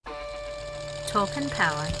Talk and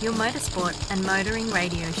Power, your motorsport and motoring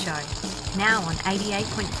radio show. Now on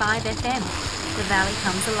 88.5 FM, The Valley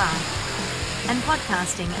Comes Alive. And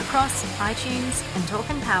podcasting across iTunes and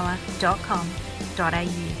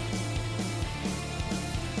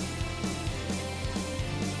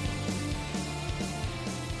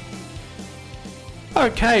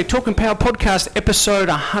Okay, Talk and Power podcast episode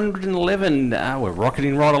 111. We're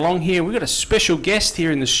rocketing right along here. We've got a special guest here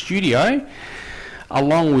in the studio,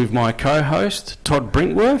 along with my co-host, Todd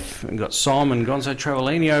Brinkworth. We've got Simon Gonzo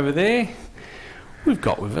Travellini over there. We've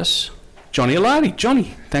got with us Johnny Alardi.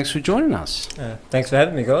 Johnny, thanks for joining us. Thanks for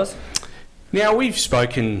having me, guys. Now, we've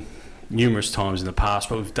spoken numerous times in the past,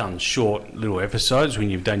 but we've done short little episodes when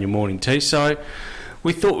you've done your morning tea. So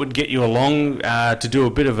we thought we'd get you along to do a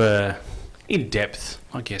bit of a in-depth,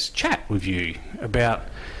 I guess, chat with you about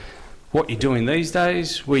what you're doing these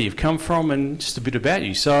days, where you've come from, and just a bit about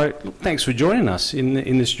you. So, look, thanks for joining us in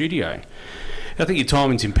the studio. I think your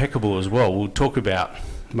timing's impeccable as well. We'll talk about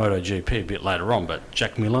MotoGP a bit later on, but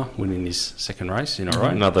Jack Miller winning his second race in a row.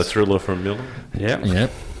 Another thriller from Miller. Yeah.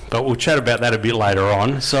 Yep. But we'll chat about that a bit later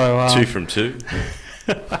on. So 2 from 2.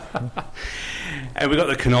 And we've got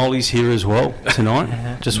the cannolis here as well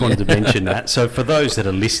tonight. Just wanted to mention that. So for those that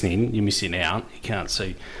are listening, you're missing out. You can't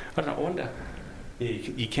see. I don't know, I wonder.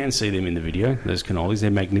 Yeah, you can see them in the video, those cannolis.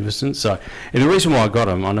 They're magnificent. So, and the reason why I got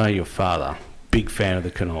them, I know your father, big fan of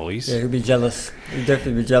the cannolis. Yeah, he'll be jealous. He'll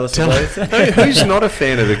definitely be jealous of those. Who's not a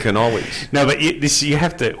fan of the cannolis? No, but we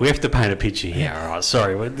have to paint a picture here. All right,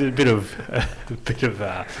 sorry, a bit of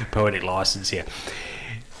poetic license here.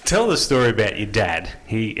 Tell the story about your dad.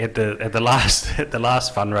 He at the last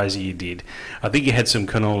fundraiser you did, I think you had some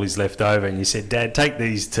cannolis left over, and you said, "Dad, take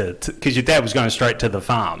these to," because your dad was going straight to the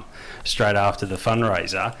farm, straight after the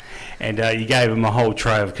fundraiser, and you gave him a whole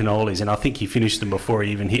tray of cannolis, and I think he finished them before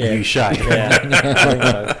he even hit you, Shay.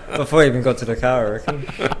 Yeah, before he even got to the car, I reckon.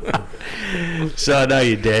 So I know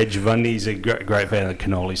your dad, Giovanni's a great fan of the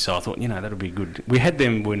cannolis, so I thought, that'll be good. We had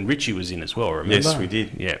them when Richie was in as well, remember? Yes, we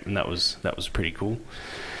did. Yeah, and that was pretty cool.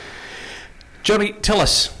 Johnny, tell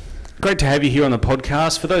us, great to have you here on the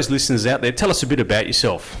podcast. For those listeners out there, tell us a bit about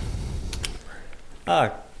yourself.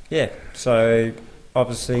 Yeah, so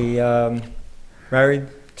obviously married,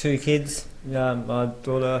 2 kids, my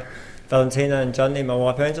daughter Valentina and Johnny, my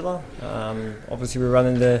wife Angela. Obviously we're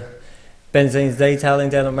running the Benzines detailing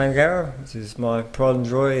down at Mangara, which is my pride and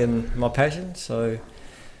joy and my passion. So,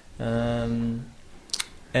 and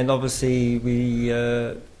obviously we...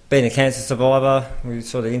 being a cancer survivor, we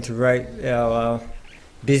sort of integrate our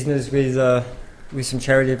business with some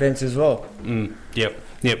charity events as well. Yep,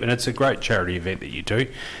 and it's a great charity event that you do.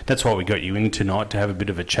 That's why we got you in tonight, to have a bit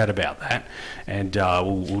of a chat about that, and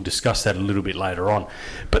we'll discuss that a little bit later on.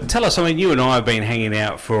 But tell us, you and I have been hanging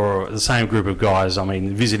out for the same group of guys,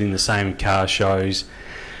 visiting the same car shows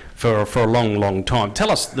for a long, long time.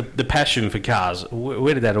 Tell us the passion for cars.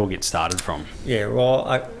 Where did that all get started from? Yeah,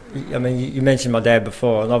 well, you mentioned my dad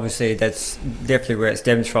before, and obviously that's definitely where it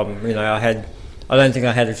stems from. I don't think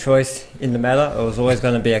I had a choice in the matter. I was always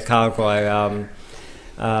going to be a car guy.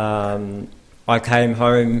 I came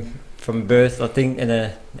home from birth, I think, in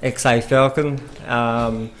a XA Falcon.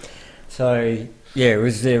 So yeah,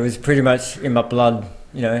 it was pretty much in my blood.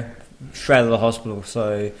 Straight out of the hospital.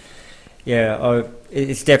 So yeah,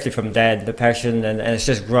 it's definitely from Dad, the passion, and it's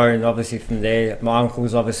just grown obviously from there. My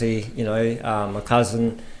uncles, obviously, my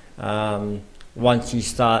cousin. Once you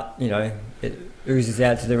start, it oozes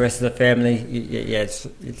out to the rest of the family.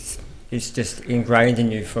 It's just ingrained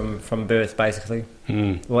in you from birth, basically.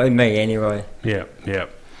 Well, in me anyway. Yeah.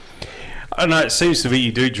 I know it seems to be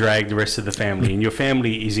you do drag the rest of the family, and your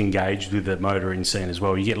family is engaged with the motoring scene as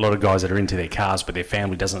well. You get a lot of guys that are into their cars, but their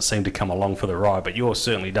family doesn't seem to come along for the ride. But yours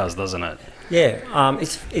certainly does, doesn't it? Yeah.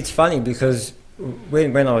 It's funny because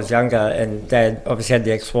when I was younger, and Dad obviously had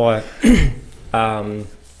the XY.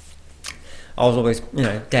 I was always,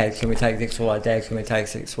 Dad, can we take the XY? Dad, can we take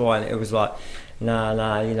the XY? And it was like,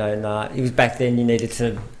 nah. It was back then you needed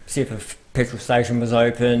to see if a petrol station was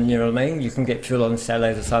open, you know what I mean? You can get fuel on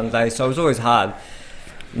Saturdays or Sundays, so it was always hard.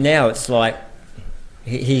 Now it's like,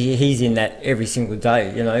 he's in that every single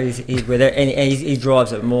day, He's with it, and he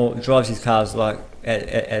drives his cars like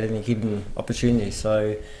at any given opportunity.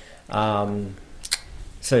 So,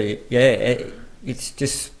 it's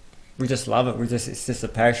just... We just love it. It's just a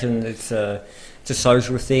passion. It's a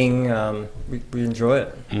social thing. We enjoy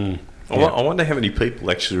it. I wonder how many people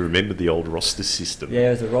actually remember the old roster system. Yeah,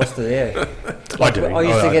 it was a roster. Yeah, I do. I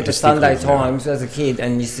used to get the Sunday Times as a kid,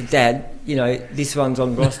 and you said, "Dad, this one's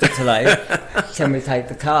on roster today. Can we take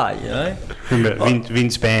the car?" Remember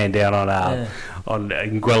Vince Band down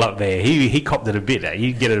in Guelph there. He copped it a bit.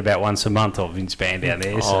 You'd get it about once a month of Inspan down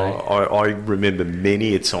there. So. I remember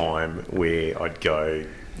many a time where I'd go,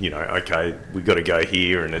 okay, we've got to go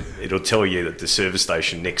here, and it'll tell you that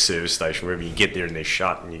the next service station, wherever you get there, and they're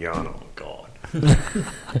shut, and you're going, oh, God.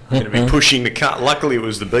 Going to be pushing the cart. Luckily, it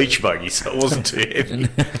was the beach buggy, so it wasn't too heavy.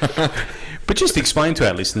 But just explain to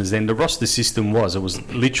our listeners then, the roster system it was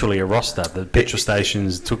literally a roster. The petrol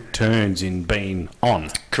stations took turns in being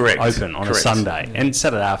open on a Sunday and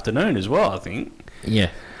Saturday afternoon as well, I think. Yeah.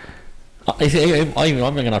 I'm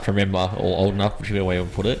young enough to remember, or old enough, whichever way you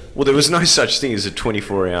would put it. Well, there was no such thing as a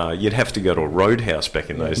 24-hour. You'd have to go to a roadhouse back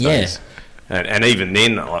in those days. And even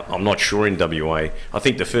then, I'm not sure in WA. I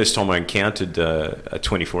think the first time I encountered a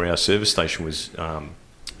 24-hour service station was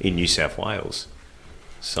in New South Wales.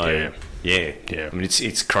 So, yeah. I mean,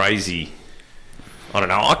 it's crazy. I don't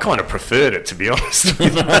know. I kind of preferred it, to be honest.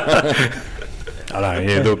 I know,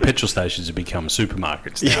 yeah. The petrol stations have become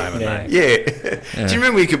supermarkets now, haven't they? Yeah. Do you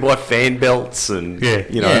remember you could buy fan belts and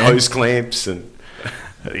hose clamps and...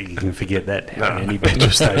 You can forget that now in any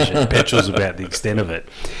petrol station. Petrol's about the extent of it.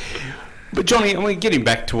 But Johnny, getting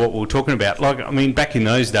back to what we were talking about, back in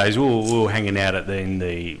those days, we were hanging out in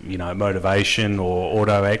the Motivation or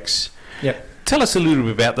Auto X. Yep. Tell us a little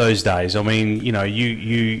bit about those days. I mean,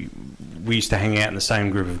 we used to hang out in the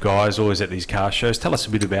same group of guys, always at these car shows. Tell us a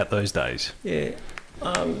bit about those days. Yeah,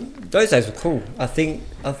 those days were cool. I think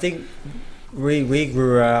we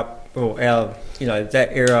grew up, or our that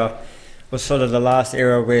era was sort of the last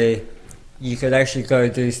era where you could actually go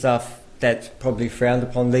do stuff that's probably frowned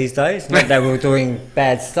upon these days. Not that we were doing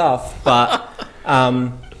bad stuff, but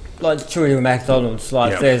like chewing with McDonald's,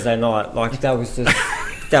 Thursday night, that was just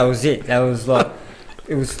that was it. That was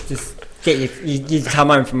it was just you'd come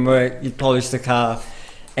home from work, you'd polish the car,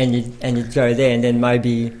 and you'd go there, and then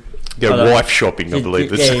maybe go wife shopping. I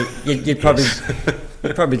believe you'd probably.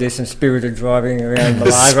 You'd probably do some spirited driving around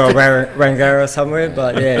Malaga or Rangara somewhere,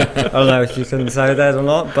 but I don't know if you can say that or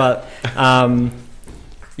not, but I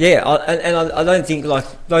don't think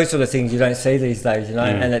those sort of things you don't see these days,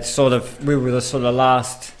 and it's we were the sort of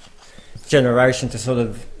last generation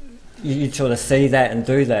to you'd sort of see that and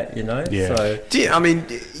do that, Yeah. So,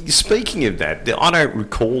 speaking of that, I don't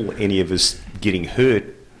recall any of us getting hurt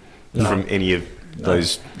from any of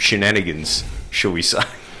those shenanigans, shall we say?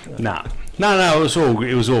 No,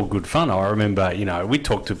 it was all good fun. I remember, we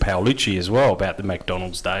talked to Paolucci as well about the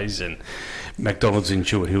McDonald's days and McDonald's in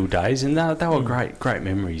Chewett Hill days, and they were great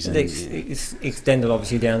memories. It's extended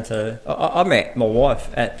obviously down to I met my wife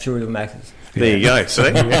at Chewett Hill Macca's. There you go. See,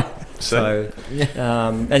 So,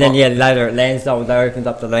 and then later at Lansdale they opened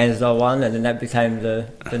up the Lansdale one, and then that became the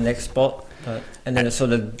next spot. And then it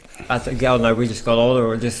sort of, I think, we just got older,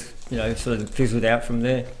 or just sort of fizzled out from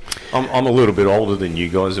there. I'm a little bit older than you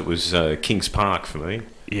guys. It was Kings Park for me.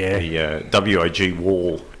 Yeah. The WOG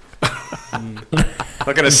wall. I'm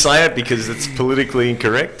not going to say it because it's politically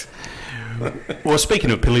incorrect. Well, speaking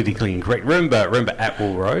of politically incorrect, remember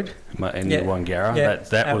Atwell Road in Wangara? Yeah,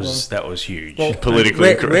 that was huge. Well,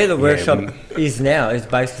 politically incorrect. Where the workshop is now is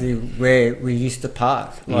basically where we used to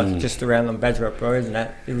park, just around on Badgerup Road, and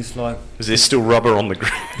that it was like. Is there still rubber on the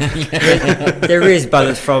ground? there is, but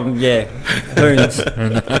it's from hoons.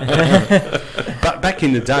 But back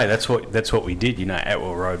in the day, that's what we did.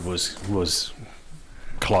 Atwell Road was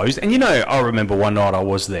closed, and I remember one night I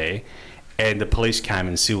was there. And the police came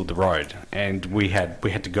and sealed the road, and we had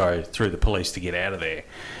to go through the police to get out of there.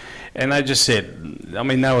 And they just said,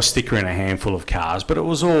 they were stickering a handful of cars, but it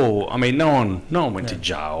was all, no one went to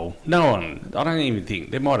jail. No one, I don't even think,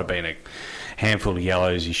 there might have been a handful of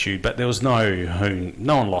yellows issued, but there was no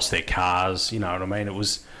one lost their cars, you know what I mean? It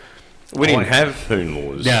was... We didn't have hoon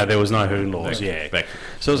laws. No, there was no hoon laws. So it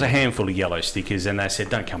was a handful of yellow stickers, and they said,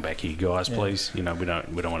 "Don't come back here, guys, please. We don't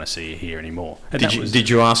want to see you here anymore." And did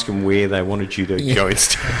you ask them where they wanted you to go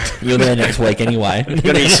instead? You're there next week anyway.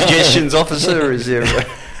 Got any suggestions, officer? Or is there?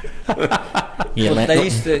 They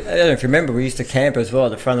used to. I don't know if you remember. We used to camp as well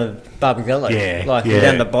at the front of Barbagallo.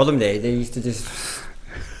 Down the bottom there. They used to just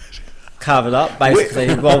carve it up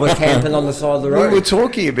basically while we're camping on the side of the road. We were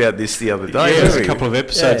talking about this the other day. Yeah, it was a couple of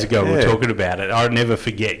episodes ago we were talking about it. I'll never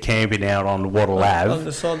forget camping out on Wattle Ave. On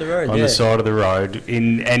the side of the road, the side of the road.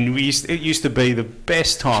 It used to be the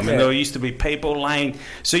best time, and there used to be people laying.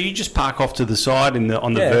 So you just park off to the side on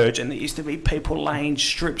the verge, and there used to be people laying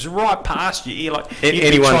strips right past you. You're like,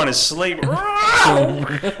 anyone trying to sleep.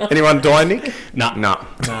 Anyone die, Nick? No.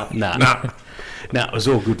 No, it was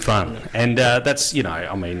all good fun. And that's,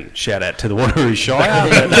 shout out to the Wanneroo Shire.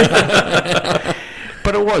 But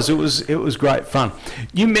But it was great fun.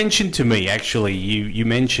 You mentioned to me, actually, you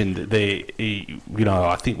mentioned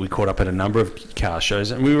I think we caught up at a number of car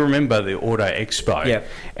shows, and we remember the Auto Expo. Yeah.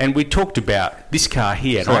 And we talked about this car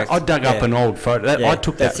here. And Correct. I dug up an old photo. I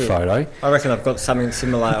took that that's it. photo. I reckon I've got something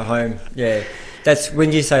similar at home. Yeah, that's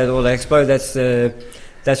when you say the Auto Expo.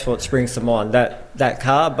 That's what springs to mind. That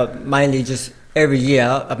car, but mainly just every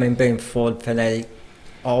year. I mean, being Ford fanatic,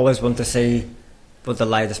 I always want to see what the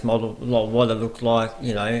latest model, what it looked like.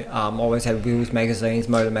 Always had wheels magazines,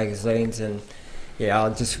 motor magazines, and I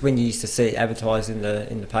just when you used to see it advertised in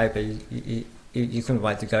the paper, you couldn't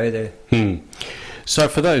wait to go there. So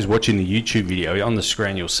for those watching the YouTube video, on the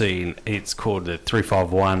screen you'll see it's called the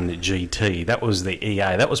 351 GT. That was the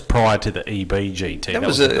EA. That was prior to the EB GT. That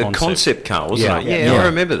was a concept car, wasn't it? Yeah, I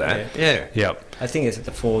remember that. Yeah. Yep. I think it's at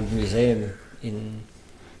the Ford Museum in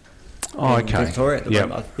Victoria at the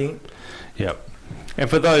moment, I think. Yep. And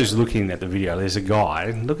for those looking at the video, there's a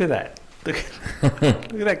guy. Look at that. Look at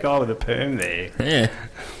that guy with a perm there. Yeah.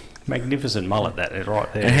 Magnificent mullet, that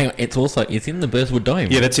right there. And hang on, it's in the Birdswood Dome.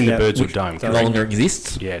 Yeah, that's in the Birdswood Dome. No longer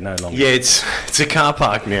exists. Yeah, no longer. Yeah, it's a car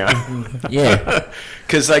park now. Yeah.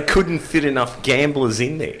 Because they couldn't fit enough gamblers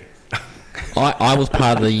in there. I was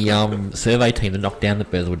part of the survey team that knocked down the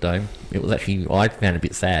Birdswood Dome. It was actually, I found it a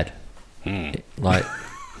bit sad.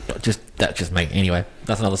 That's just me. Anyway,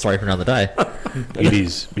 that's another story for another day. It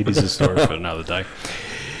is a story for another day.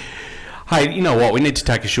 Hey, you know what? We need to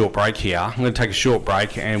take a short break here. I'm going to take a short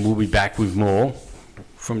break and we'll be back with more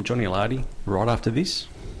from Johnny Alardi right after this.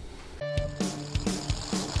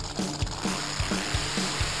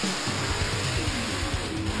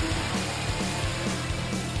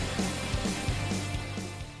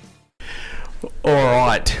 All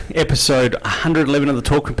right, episode 111 of the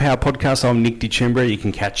Talking Power podcast. I'm Nick DeCembra. You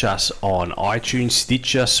can catch us on iTunes,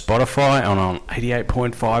 Stitcher, Spotify, and on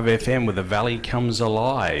 88.5 FM where the Valley Comes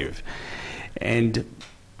Alive. And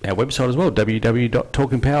our website as well,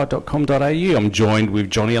 www.talkingpower.com.au. I'm joined with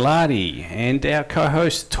Johnny Alardi and our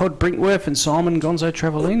co-hosts Todd Brinkworth and Simon Gonzo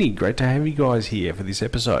Travellini. Great to have you guys here for this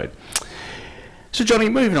episode. So Johnny,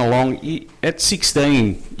 moving along, at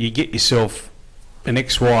 16 you get yourself an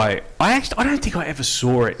XY. I don't think I ever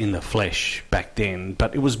saw it in the flesh back then,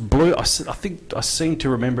 but it was blue. I think I seem to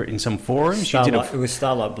remember it in some forums. It was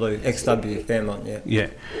Starlight Blue, XW Fairmont, yeah. Yeah,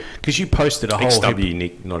 because you posted a whole XW,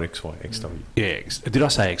 Nick, not XY, XW. Yeah, did I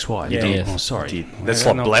say XY? Yeah. Yes. Oh, sorry. That's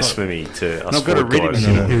like blasphemy to us. I've got it Ford written guys.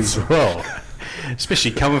 in here as well.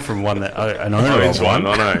 Especially coming from an owner of one.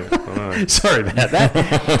 I know. Sorry about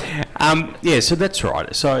that. So that's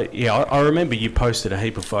right. So, I remember you posted a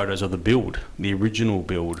heap of photos of the build, the original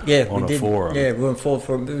build, on a forum. Yeah, we were on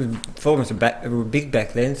forums were big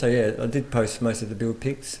back then, so I did post most of the build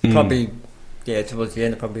pics. Mm. Probably, towards the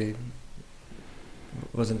end, it probably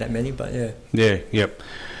wasn't that many, but yeah. Yeah, yep.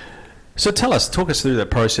 So talk us through the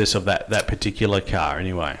process of that particular car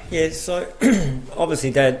anyway. Yeah, so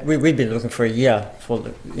obviously Dad, we'd been looking for a year for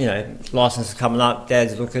the, license coming up.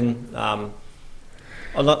 Dad's looking. I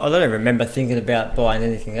don't even remember thinking about buying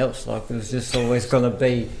anything else. Like it was just always going to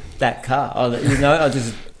be that car. I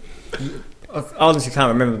honestly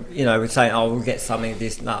can't remember. We're saying, we'll get something.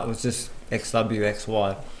 This, no, it was just XW,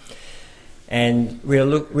 XY. And we had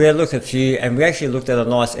looked at a few, and we actually looked at a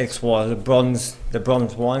nice XY, the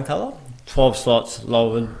bronze wine colour, 12 slots,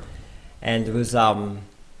 lowered, and it was the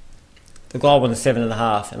guy wanted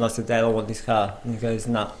 7.5, and I said, Dad, I want this car, and he goes,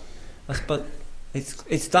 nah. I said, but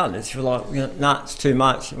it's done. It's like, nah, it's too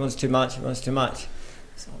much. It wants too much. It wants too much. I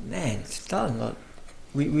said, oh, man, it's done. Like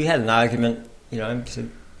we had an argument,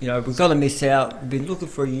 said, we've got to miss out. We've been looking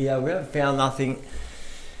for a year. We haven't found nothing.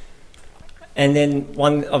 And then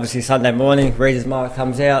obviously Sunday morning, Reader's Mark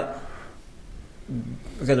comes out.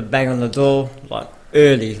 We've got to bang on the door, like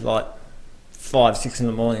early, like 5, 6 in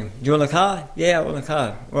the morning. Do you want a car? Yeah, I want a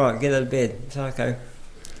car. Right, get out of bed. So okay.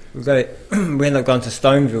 We end up going to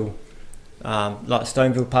Stoneville, like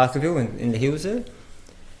Stoneville, Parkerville in the hills there.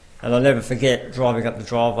 And I'll never forget driving up the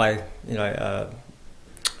driveway, a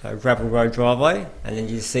gravel road driveway, and then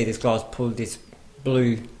you see this guy's pulled this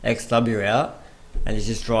blue XW out. And he's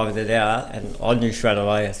just driving it out, and I knew straight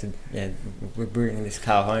away. I said, "Yeah, we're bringing this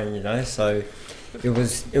car home," So it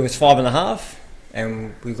was 5.5,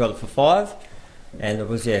 and we got it for 5, and it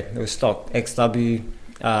was stock XW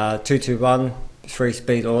 221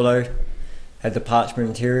 3-speed auto, had the parchment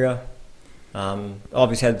interior.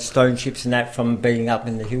 Obviously had stone chips and that from being up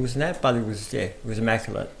in the hills and that, but it was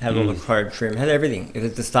immaculate. Had all the chrome trim, had everything. It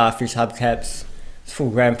was the Starfish hubcaps, it's full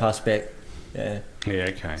grandpa spec. Yeah. Yeah.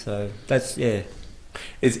 Okay. So that's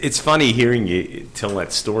It's funny hearing you tell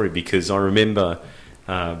that story because I remember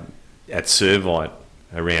at Servite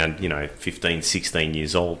around 15, 16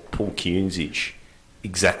 years old. Paul Kunzich,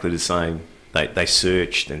 exactly the same. They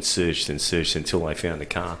searched and searched and searched until they found the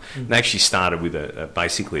car. They actually started with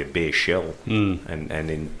basically a bare shell, and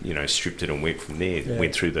then stripped it and went from there. Yeah.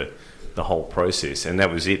 Went through the whole process, and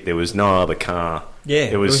that was it. There was no other car. Yeah,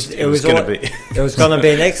 it was going to be. It was going to be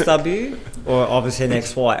an XW or obviously an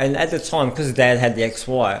XY. And at the time, because Dad had the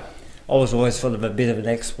XY, I was always sort of a bit of an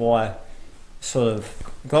XY sort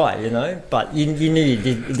of guy, But you knew it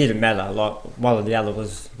didn't matter. Like one or the other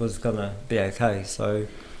was going to be okay. So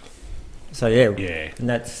yeah. And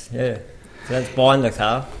that's So that's buying the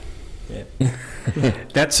car. Yeah.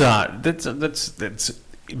 That's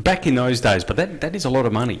back in those days, but that is a lot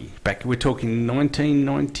of money. We're talking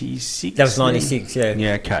 1996. That was 96, yeah.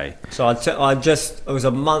 Yeah, okay. So it was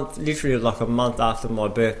a month, literally like a month after my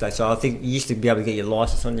birthday. So I think you used to be able to get your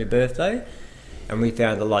license on your birthday, and we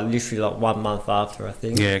found it like literally like 1 month after, I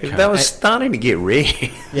think. Yeah, okay. That was starting to get rare.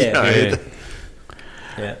 Yeah.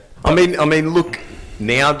 Yeah. I mean, look,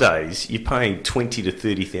 nowadays you're paying $20,000 to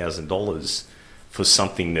 $30,000 for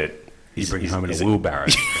something that You bring home in a wheelbarrow.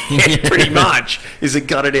 Pretty much is a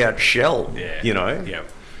gutted out shell. Yeah. Yeah.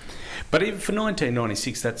 But even for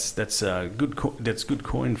 1996, that's good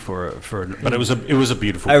coin for but it was a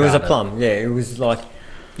beautiful car. It was a plum, yeah. It was like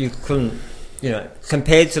you couldn't,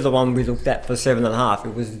 compared to the one we looked at for 7.5,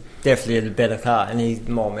 it was definitely a better car. And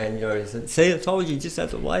my man, he said, "See, I told you, just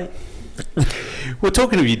have to wait." Well,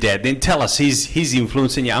 talking of your dad, then tell us his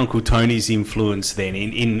influence and your Uncle Tony's influence then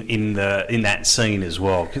in that scene as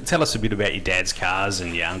well. Tell us a bit about your dad's cars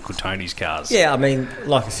and your Uncle Tony's cars. Yeah, I mean,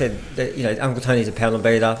 like I said, Uncle Tony's a panel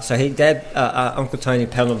beater. So Uncle Tony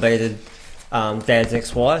panel beated Dad's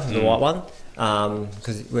XY, the white one,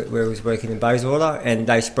 because where he was working in Bayswater, and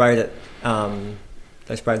they sprayed it.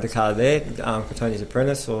 They sprayed the car there. Uncle Tony's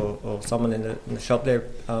apprentice or someone in the shop there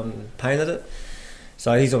painted it.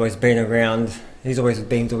 So he's always been around. He's always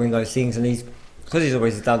been doing those things, and because he's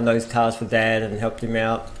always done those cars for Dad and helped him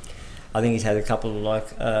out. I think he's had a couple of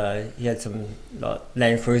he had some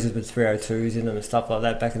Land Cruisers with 302s in them and stuff like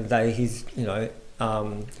that back in the day. He's he's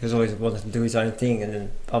always wanted to do his own thing, and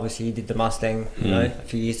then obviously he did the Mustang a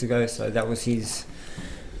few years ago. So that was his,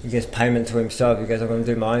 payment to himself. He goes, "I'm going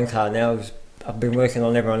to do my own car now. I've been working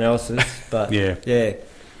on everyone else's, but yeah."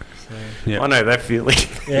 Yep. I know that feeling.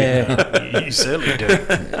 Yeah, you certainly do.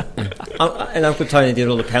 And Uncle Tony did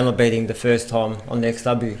all the panel beating the first time on the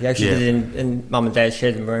XW. He actually did it in Mum and Dad's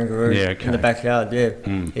shed in Barangaroo in the backyard. Yeah,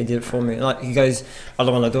 he did it for me. Like he goes, "I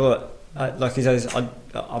don't want to do it." He goes, "I'm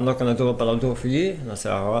not going to do it, but I'll do it for you." And I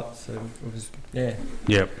said, "All right." So it was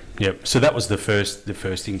Yep. So that was the first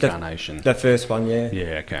incarnation. The first one, yeah.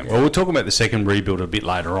 Yeah. Okay. Well, we'll talk about the second rebuild a bit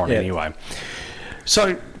later on, anyway.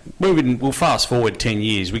 So. We'll fast forward 10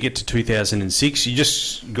 years. We get to 2006. You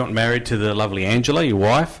just got married to the lovely Angela, your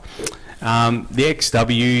wife. The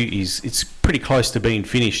XW it's pretty close to being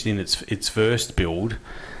finished in its first build,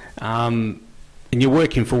 and you're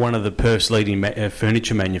working for one of the Perth's leading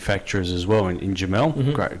furniture manufacturers as well in Jamel.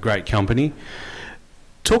 Mm-hmm. Great company.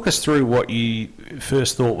 Talk us through what you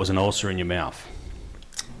first thought was an ulcer in your mouth.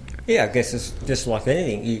 Yeah, I guess it's just like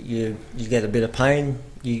anything. You get a bit of pain.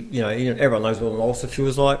 Everyone knows what an ulcer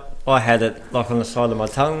feels like. I had it like on the side of my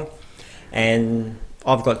tongue, and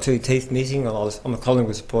I've got 2 teeth missing. I'm a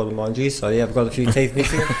Collingwood supporter, mind you, so yeah, I've got a few teeth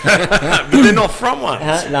missing. But they're not front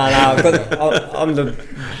ones. No, I'm the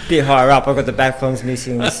bit higher up. I've got the back ones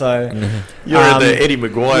missing. So you're the Eddie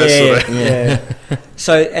Maguire sort of. Yeah.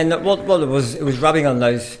 So and what it was rubbing on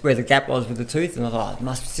those where the gap was with the tooth, and I thought, it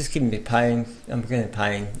must just give me pain. I'm getting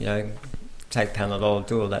pain. Take Panadol,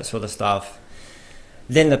 do all that sort of stuff.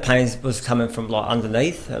 Then the pain was coming from like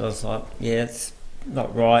underneath, and I was like, yeah, it's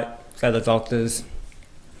not right. Go to the doctors,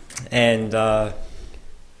 and they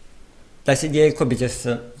said, yeah, it could be just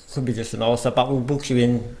an ulcer, but we'll book you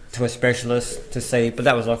in to a specialist to see. But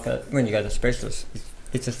that was like when you go to a specialist,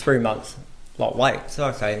 it's a 3 month wait. So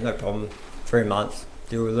okay, no problem, 3 months,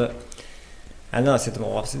 deal with it. And then I said to my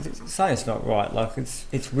wife, something's not right. Like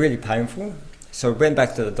it's really painful. So I went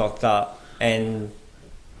back to the doctor, and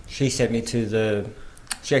she actually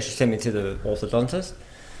sent me to the orthodontist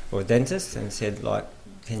or dentist and said, like,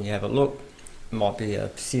 can you have a look? It might be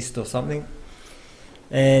a cyst or something.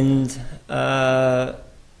 And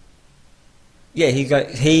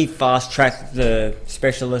he fast tracked the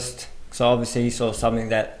specialist. So obviously he saw something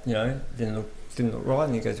that didn't look right,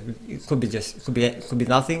 and he goes, it could be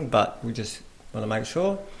nothing, but we just want to make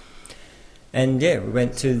sure. And we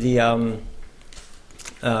went to the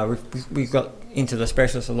we got into the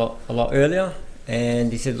specialist a lot earlier,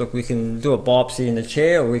 and he said, look, we can do a biopsy in the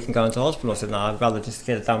chair, or we can go into hospital. I said, no, I'd rather just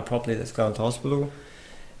get it done properly. Let's go into hospital.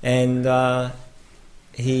 And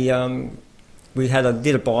we did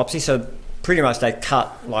a biopsy, so pretty much they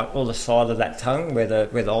cut like all the side of that tongue where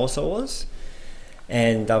the ulcer was,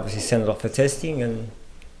 and obviously sent it off for testing. And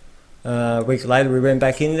a week later we went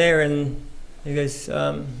back in there, and he goes,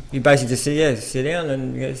 you basically just said, yeah, sit down,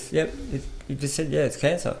 and he goes, yep, he just said, yeah, it's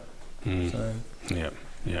cancer. So.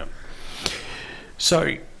 Yeah.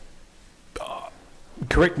 So,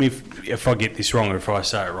 correct me if I get this wrong or if I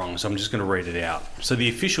say it wrong, so I'm just going to read it out. So the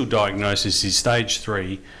official diagnosis is stage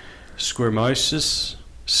 3 squamous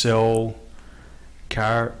cell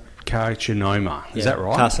carcinoma. Is that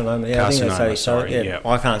right? Carcinoma, yeah. I think that's how you say it. Yeah.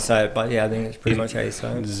 I can't say it, but yeah, I think it's pretty much how you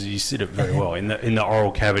say it. You said it very well, in the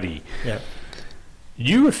oral cavity. Yeah.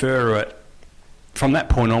 You refer to it, from that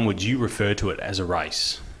point onwards, you refer to it as a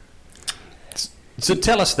race. So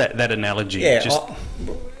tell us that analogy. Yeah,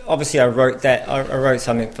 obviously I wrote that. I wrote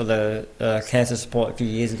something for the cancer support a few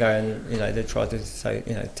years ago, and they tried to say,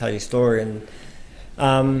 tell your story, and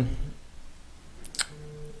I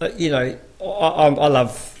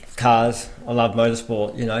love cars. I love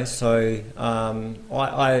motorsport. So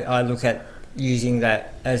I look at using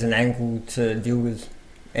that as an angle to deal with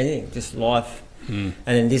anything, just life. And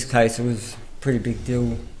in this case, it was a pretty big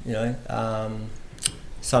deal.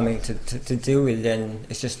 Something to deal with, and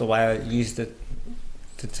it's just the way I used it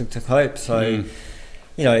to cope. So,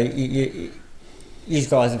 you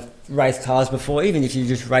guys have raced cars before. Even if you're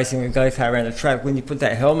just racing a go-kart around the track, when you put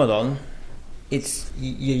that helmet on,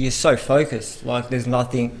 you're so focused. Like there's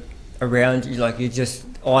nothing around you. Like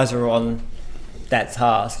eyes are on that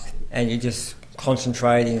task, and you're just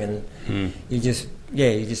concentrating, and you're just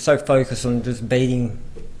so focused on just beating,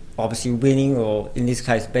 obviously winning, or in this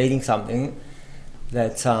case beating something.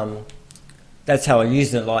 That's how I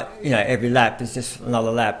used it. Like every lap is just another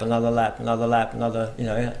lap, another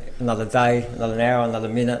day, another hour, another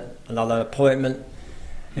minute, another appointment,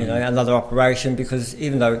 another operation. Because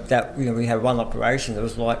even though that we had one operation, it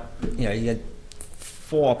was like you had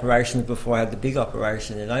 4 operations before I had the big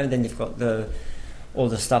operation. And then you've got all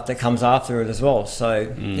the stuff that comes after it as well. So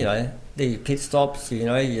the pit stops,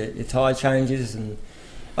 your tyre changes, and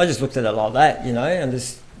I just looked at it like that, and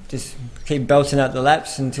just keep belting out the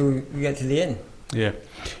laps until we get to the end. Yeah.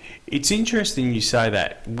 It's interesting you say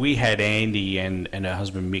that. We had Andy and her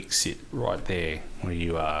husband Mick sit right there where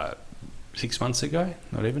you are 6 months ago,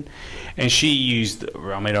 not even. And she used,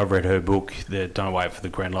 I've read her book, the Don't Wait for the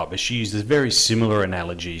Grand Light, but she used a very similar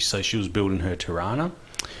analogy. So she was building her Tirana,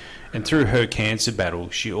 and through her cancer battle,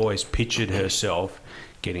 she always pictured herself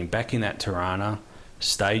getting back in that Tirana,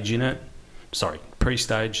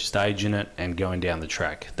 pre-stage, staging it, and going down the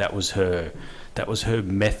track. That was her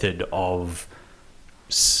method of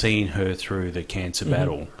seeing her through the cancer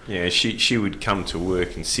battle. Yeah, she would come to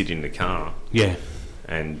work and sit in the car. Yeah,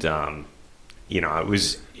 and it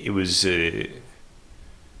was I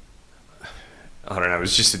don't know.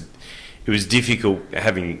 It was difficult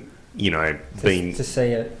having been to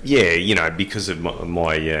see it. Yeah, because of my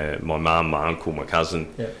mum, my uncle, my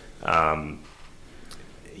cousin. Yeah.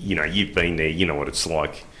 You've been there, you know what it's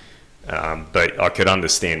like. But I could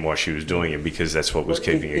understand why she was doing it, because that's what was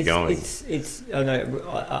keeping her going. I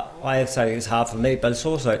know, I say it's hard for me, but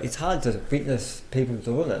it's hard to witness people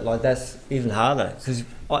doing it. Like that's even harder, because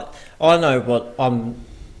I know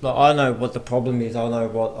what the problem is. I know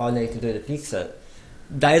what I need to do to fix it.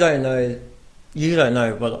 They don't know. You don't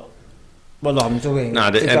know what I'm doing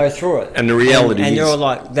to go through it. And the reality and is, you're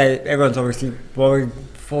like, everyone's obviously worried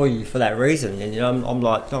for you for that reason, and I'm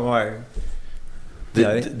like, don't worry.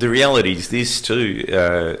 The reality is this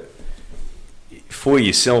too. For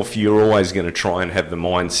yourself, you're always going to try and have the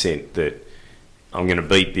mindset that I'm going to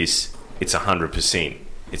beat this. It's 100%.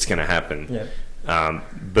 It's going to happen. Yeah.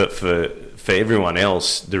 But for everyone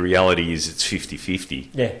else, the reality is it's 50-50.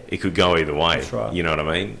 Yeah. It could go either way. That's right. You know what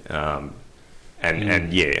I mean?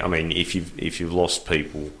 And yeah, I mean, if you've lost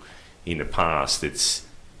people in the past, it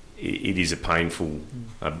is a painful.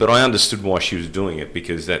 But I understood why she was doing it,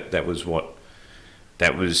 because that was what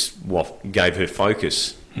gave her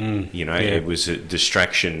focus. It was a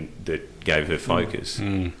distraction that gave her focus.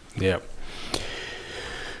 Yeah.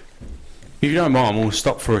 If you don't mind, we'll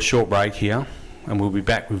stop for a short break here, and we'll be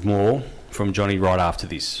back with more from Johnny right after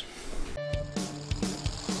this.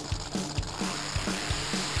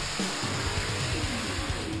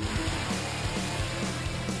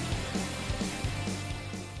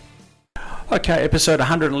 Okay, episode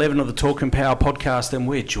 111 of the Talk and Power podcast, and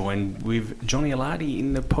we're joined with Johnny Alardi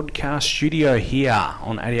in the podcast studio here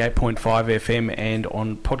on 88.5 FM and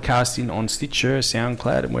on podcasting on Stitcher,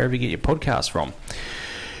 SoundCloud, and wherever you get your podcasts from.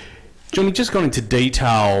 Johnny, just gone into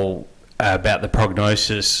detail about the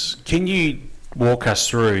prognosis. Can you walk us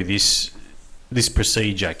through this this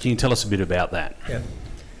procedure. Can you tell us a bit about that? Yeah.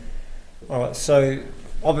 All right. So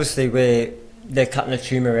obviously they're cutting a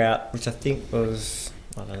tumour out, which I think was,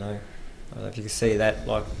 I don't know if you can see that,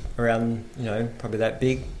 like around, probably that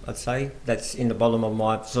big, I'd say. That's in the bottom of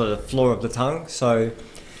my sort of floor of the tongue. So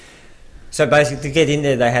basically, to get in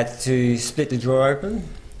there, they had to split the jaw open.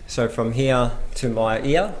 So from here to my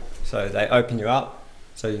ear, so they open you up.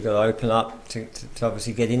 So you've got to open up to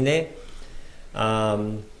obviously get in there.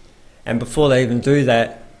 And before they even do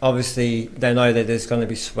that, obviously they know that there's going to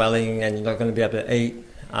be swelling and you're not going to be able to eat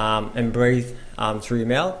and breathe through your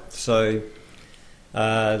mouth. So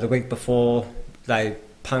the week before, they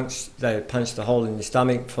punched a hole in your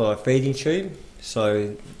stomach for a feeding tube.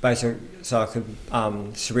 So basically, I could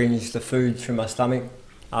syringe the food through my stomach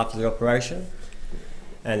after the operation.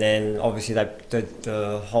 And then obviously they did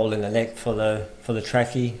the hole in the neck for the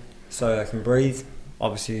trachea, so I can breathe.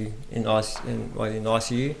 Obviously in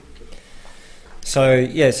ICU.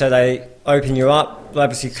 So so they open you up. They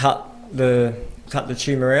obviously cut the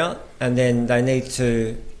tumour out, and then they need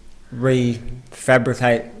to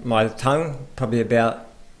refabricate my tongue, probably about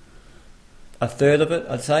a third of it,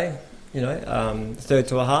 I'd say. A third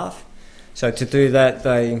to a half. So to do that,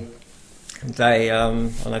 they I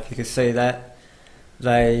don't know if you can see that.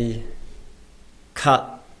 They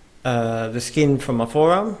cut the skin from my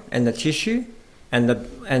forearm and the tissue, and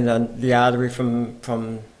the artery from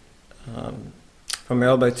my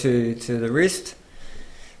elbow to the wrist,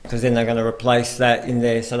 because then they're going to replace that in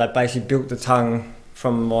there. So they basically built the tongue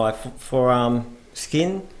from my forearm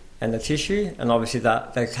skin and the tissue, and obviously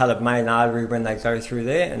they cut a main artery when they go through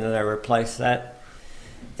there, and then they replace that.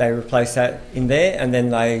 They replace that in there, and then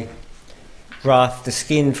they graft the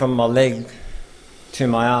skin from my leg to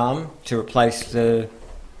my arm to replace the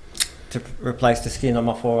skin on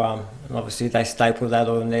my forearm. And obviously they staple that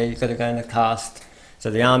all in there. You've got to go in a cast. So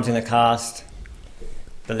the arm's in a cast,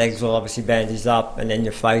 the legs all obviously bandaged up, and then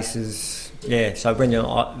your face is, so when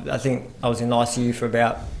I think I was in ICU for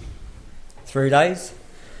about 3 days,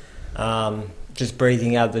 just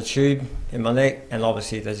breathing out of the tube in my neck, and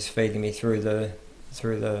obviously they're just feeding me through the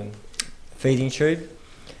feeding tube.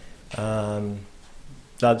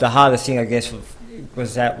 The hardest thing, I guess,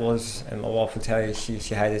 was, and my wife will tell you she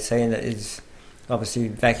hated seeing it, is obviously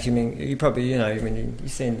vacuuming. You probably, when you've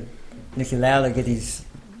seen Nicky Lowler get his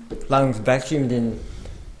lungs vacuumed in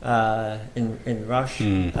Rush.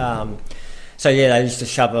 They used to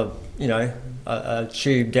shove a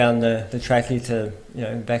tube down the trachea to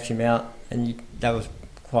vacuum out, and that was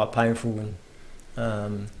quite painful.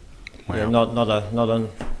 And not on.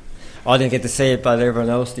 I didn't get to see it, but everyone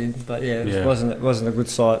else did. But it wasn't a good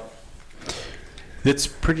sight. That's a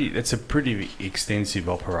pretty extensive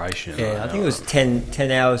operation. Yeah, I think it was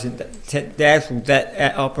 10 hours.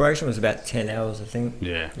 That operation was about 10 hours, I think.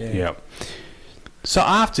 Yeah. So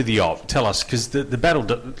after the op, tell us, because the battle,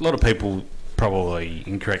 a lot of people probably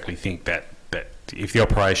incorrectly think that if the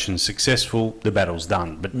operation's successful, the battle's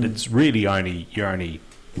done. But it's really you're only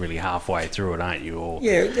really halfway through it, aren't you? Or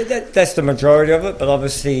that's the majority of it. But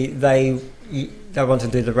obviously they want to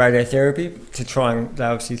do the radiotherapy to try and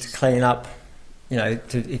to clean up,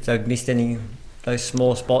 if they've missed any those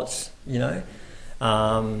small spots,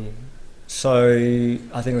 So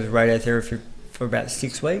I think it was radiotherapy for about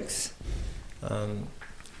 6 weeks.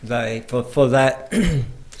 They for that,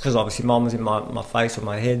 because obviously mine was in my face or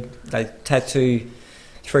my head, they tattoo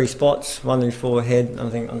 3 spots, one in the forehead, I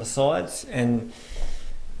think on the sides, and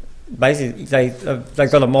basically they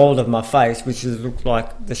got a mould of my face which looked like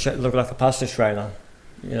a pasta strainer,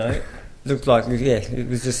 looked like, it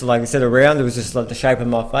was just like, instead of round, it was just like the shape of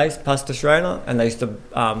my face, pasta strainer. And they used to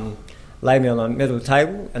lay me on a metal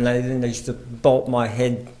table, and they used to bolt my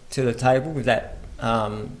head to the table with that,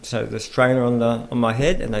 so the strainer on my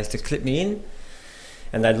head, and they used to clip me in,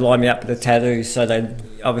 and they'd line me up with the tattoos. So they'd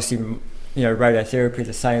obviously, radiotherapy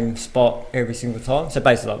the same spot every single time. So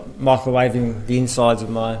basically like microwaving the insides of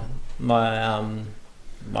my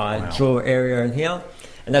jaw area in here.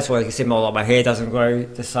 And that's why you can see my hair doesn't grow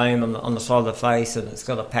the same on the side of the face, and it's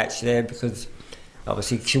got a patch there because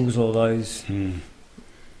obviously it kills all those,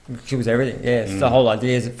 kills everything. Yeah, so the whole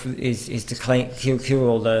idea is to kill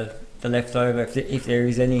all the leftover if there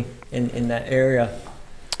is any in that area.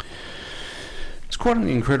 It's quite an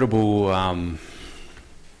incredible a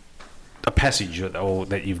passage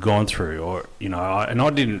that you've gone through, I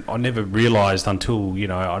never realised until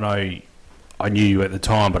I knew you at the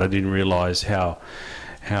time, but I didn't realise how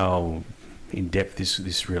in depth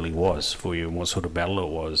this really was for you and what sort of battle it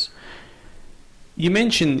was. You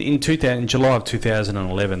mentioned in July of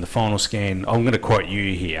 2011, the final scan, I'm going to quote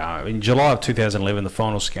you here. In July of 2011, the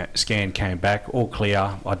final scan came back, all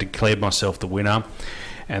clear. I declared myself the winner,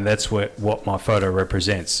 and that's what my photo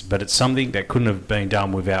represents. But it's something that couldn't have been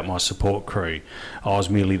done without my support crew. I was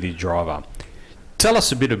merely the driver. Tell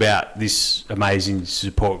us a bit about this amazing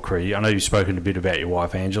support crew. I know you've spoken a bit about your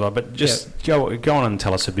wife, Angela, but just go on and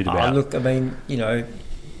tell us a bit about it. Look, I mean,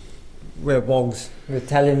 we're wogs, we're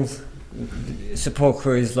Italians. Support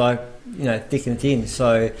crew is like, thick and thin.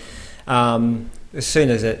 So as soon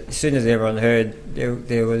as everyone heard,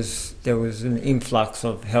 there was an influx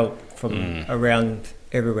of help from around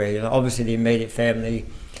everywhere. Obviously the immediate family,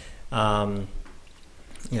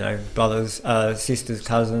 brothers, sisters,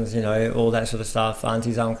 cousins, all that sort of stuff,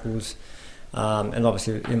 aunties, uncles, and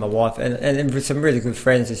obviously my wife and with some really good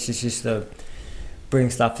friends. It's just to bring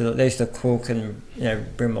stuff to. They used to cook and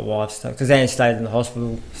bring my wife stuff because Anne stayed in the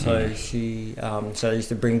hospital, so she so they used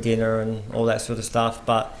to bring dinner and all that sort of stuff.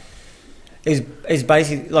 But it's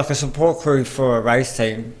basically like a support crew for a race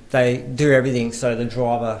team. They do everything so the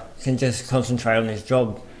driver can just concentrate on his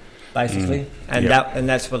job, basically, and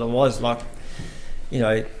that's what it was like.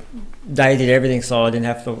 They did everything, so I didn't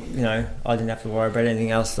have to. I didn't have to worry about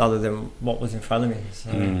anything else other than what was in front of me.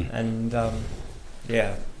 So,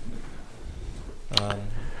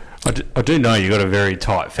 I do know you've got a very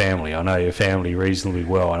tight family. I know your family reasonably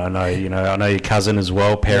well, and I know your cousin as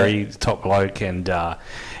well, Perry, top bloke, and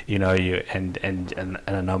you and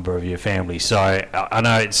a number of your family. So I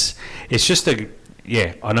know it's just I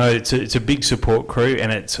know it's a big support crew,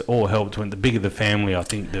 and it's all helped. When the bigger the family, I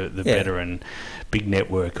think the better, and big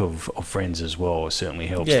network of friends as well certainly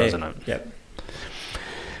helps, doesn't it? Yep.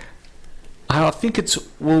 I think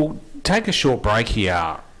we'll take a short break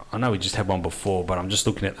here. I know we just had one before, but I'm just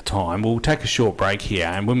looking at the time. We'll take a short break here,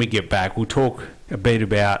 and when we get back, we'll talk a bit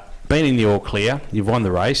about being in the all clear. You've won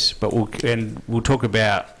the race, but we'll talk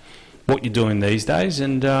about what you're doing these days,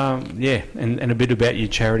 and and a bit about your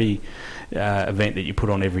charity event that you put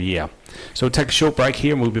on every year. So we'll take a short break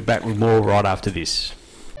here, and we'll be back with more right after this.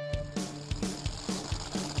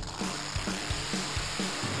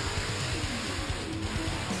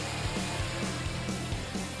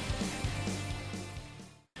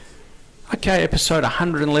 Okay, episode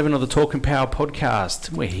 111 of the Talk and Power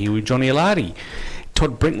podcast. We're here with Johnny Alardi,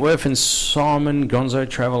 Todd Brinkworth and Simon Gonzo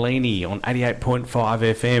Travellini on 88.5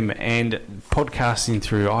 FM and podcasting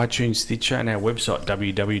through iTunes, Stitcher and our website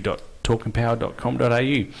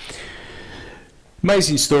www.talkandpower.com.au.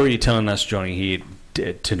 Amazing story you're telling us, Johnny, here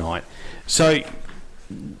tonight. So,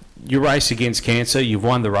 your race against cancer, you've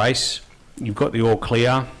won the race, you've got the all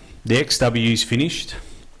clear, the XW's finished.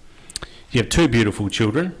 You have two beautiful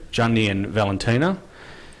children, Johnny and Valentina.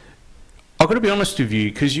 I've got to be honest with you,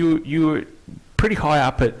 because you were pretty high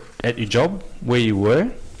up at your job where you were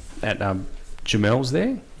at Jamel's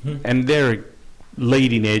there, and they're a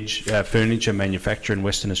leading edge furniture manufacturer in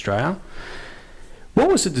Western Australia. What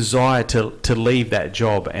was the desire to leave that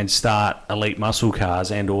job and start Elite Muscle Cars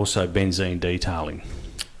and also benzene detailing?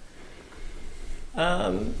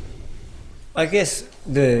 I guess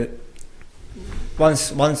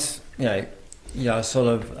once sort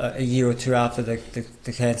of a year or two after the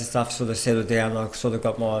cancer stuff sort of settled down, I sort of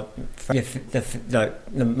got my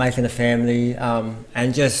making a family,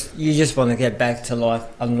 and you just want to get back to like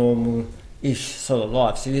a normal-ish sort of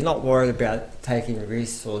life. So you're not worried about taking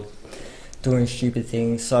risks or doing stupid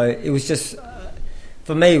things. So it was just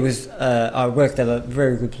for me. It was I worked at a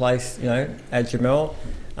very good place, at Jamel.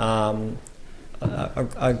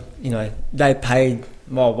 They paid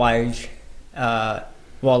my wage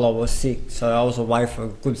while I was sick, so I was away for a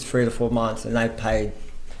good 3 to 4 months, and they paid,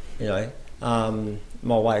 my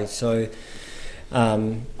wage. So I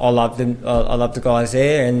loved them. I loved the guys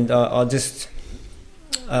there, and I just,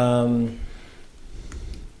 I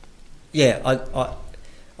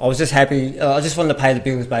was just happy. I just wanted to pay the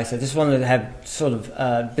bills, basically. I just wanted to have sort of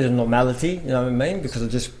a bit of normality, you know what I mean, because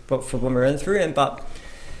of just for what we went through. But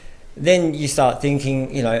then you start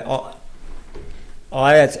thinking,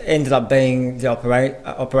 I ended up being the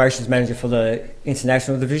operations manager for the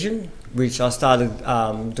international division, which I started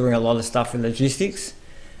doing a lot of stuff with logistics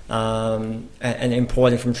and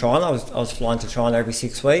importing from China. I was flying to China every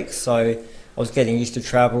 6 weeks, so I was getting used to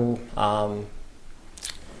travel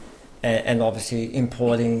and obviously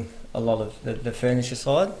importing a lot of the furniture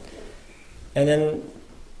side. And then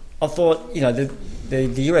I thought,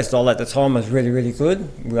 the US dollar at the time was really, really good.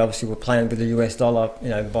 We obviously were playing with the US dollar,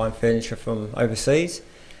 buying furniture from overseas.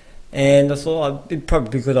 And I thought it'd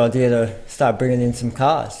probably be a good idea to start bringing in some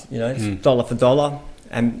cars, dollar for dollar.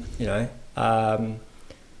 And,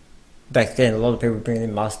 back then a lot of people were bringing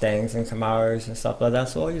in Mustangs and Camaros and stuff like that.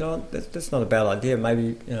 So you know, that's not a bad idea.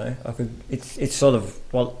 Maybe, you know, I could. It's sort of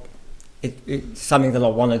what it's something that I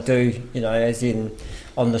want to do. You know, as in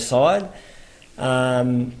on the side.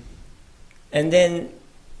 And then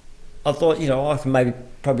I thought, you know, I can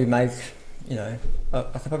probably make, you know, I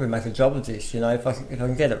could probably make a job of this. You know, if I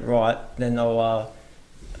can get it right, then I'll,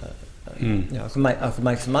 you know, I could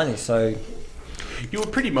make some money. So you were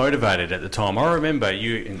pretty motivated at the time. I remember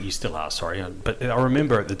you, and you still are, sorry, but I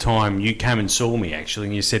remember at the time you came and saw me actually,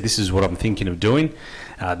 and you said, "This is what I'm thinking of doing.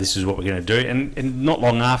 This is what we're going to do." And not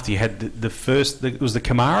long after, you had the first. It was the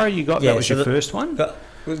Camaro you got. Yeah, that was your first one. But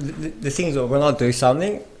the thing is, when I do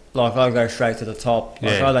something, like I go straight to the top.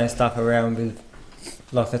 Like I don't stuff around with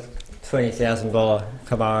like a $20,000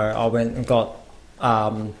 Camaro. I went and got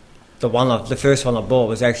the first one I bought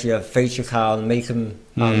was actually a feature car on Meekum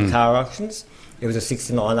car auctions. It was a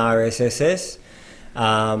 69 RSSS,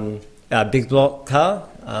 a big block car.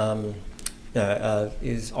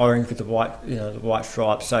 Is orange with the white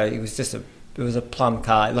stripes. So it was a plum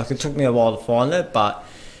car. Like, it took me a while to find it, but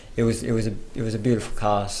it was a beautiful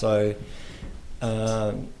car. So,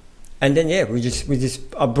 and then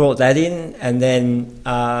I brought that in, and then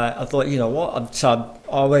I thought, you know what? So I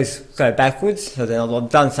always go backwards. So then I've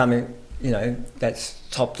done something, you know, that's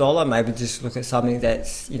top dollar. Maybe just look at something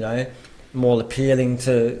that's, you know, more appealing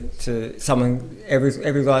to someone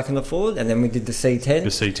every guy can afford. And then we did the C10. The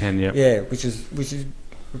C10, yeah, which is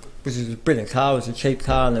a brilliant car. It was a cheap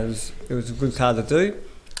car, and it was a good car to do.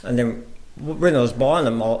 And then when I was buying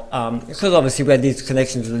them, because obviously we had these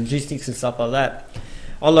connections with logistics and stuff like that,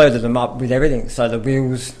 I loaded them up with everything. So the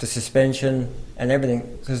wheels, the suspension, and everything.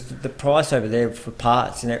 Because the price over there for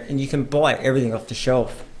parts and you can buy everything off the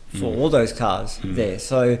shelf for all those cars there.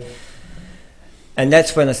 So. And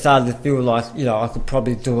that's when I started to feel like, you know, I could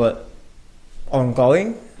probably do it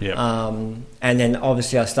ongoing. Yep. And then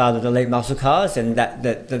obviously I started Elite Muscle Cars, and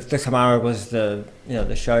the Camaro was the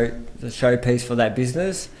showpiece for that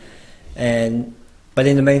business. But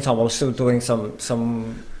in the meantime, I was still doing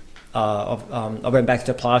I went back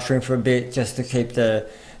to plastering for a bit just to keep the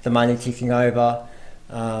money ticking over.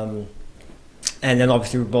 And then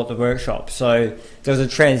obviously we bought the workshop. So there was a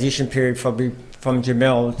transition period from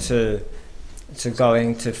Jamel to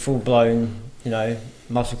going to full-blown, you know,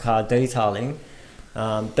 muscle car detailing.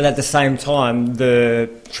 But at the same time, the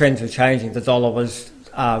trends were changing. The dollar was,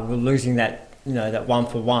 we're losing that, you know, that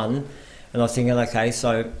 1-for-1. And I was thinking, okay,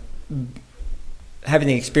 so having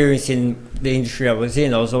the experience in the industry I was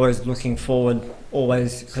in, I was always looking forward,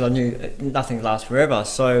 because I knew nothing lasts forever.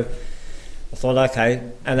 So I thought, okay.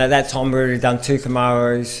 And at that time, we already done 2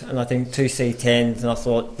 Camaros and I think 2 C10s. And I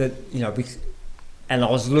thought that, you know, and I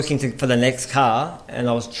was looking for the next car, and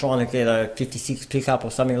I was trying to get a 56 pickup or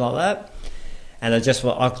something like that, and I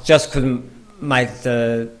just couldn't make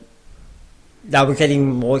they were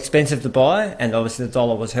getting more expensive to buy, and obviously the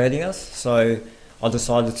dollar was hurting us. So I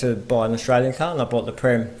decided to buy an Australian car, and I bought the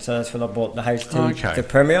Prem. So that's when I bought the HT, the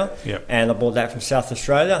Premier, and I bought that from South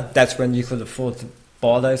Australia. That's when you could afford to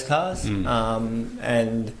buy those cars,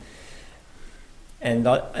 And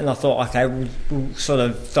I thought, okay, we'll sort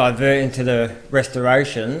of divert into the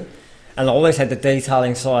restoration. And I always had the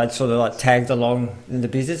detailing side sort of like tagged along in the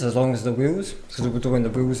business, as long as the wheels, because we were doing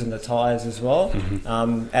the wheels and the tyres as well.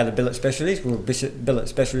 Out of Billet Specialties, we were Billet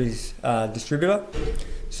Specialties distributor.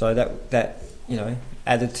 So that you know,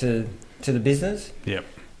 added to the business. Yep.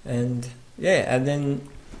 And yeah, and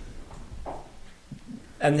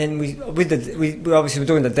then we obviously were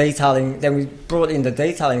doing the detailing. Then we brought in the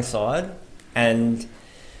detailing side. And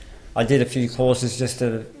I did a few courses just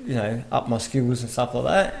to, you know, up my skills and stuff like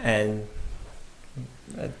that, and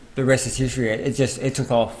the rest is history. It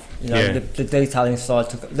took off. You know, the detailing side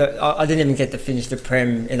took. I didn't even get to finish the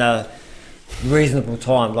Prem in a reasonable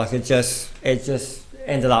time. Like it just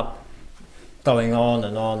ended up going on,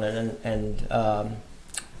 and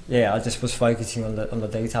I just was focusing on the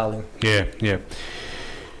detailing. Yeah.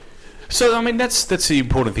 So I mean that's the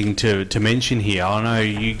important thing to mention here. I know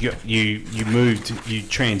you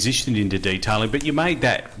transitioned into detailing, but you made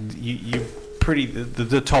that you pretty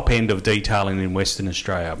the top end of detailing in Western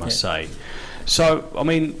Australia, I must say. So I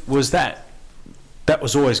mean, was that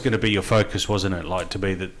was always going to be your focus, wasn't it? Like to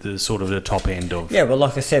be the sort of the top end of. Yeah, well,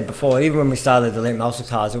 like I said before, even when we started Elite Muscle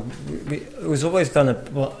Cars, it was always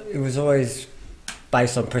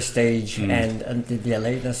based on prestige and the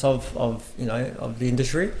eliteness of you know, of the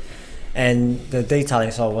industry. And the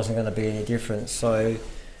detailing side wasn't going to be any different. So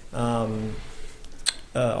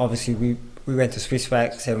obviously we went to Swiss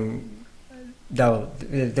Wax, and they're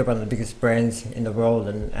one of the biggest brands in the world,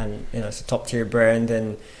 and you know, it's a top tier brand,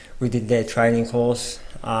 and we did their training course,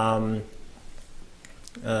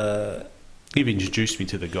 You've introduced me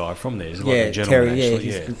to the guy from there. He's a Yeah, lovely gentleman, Terry, yeah, actually.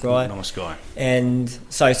 he's a good guy. Nice guy. And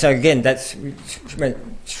so again, that's went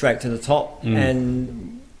straight to the top,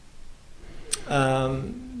 and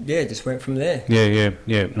just went from there. Yeah.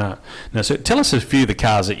 No. So tell us a few of the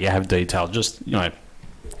cars that you have detailed. Just,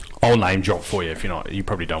 I'll name drop for you if you're not. You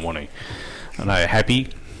probably don't want to. I know Happy,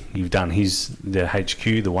 you've done the HQ,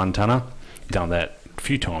 the 1-tonner. You've done that a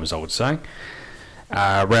few times, I would say.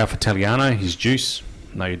 Ralph Italiano, his Juice.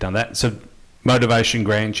 No, you've done that. So, Motivation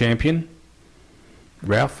Grand Champion.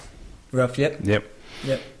 Ralph, yep.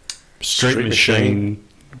 Street Machine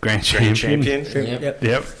Grand Champion.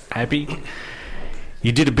 Yep. Happy.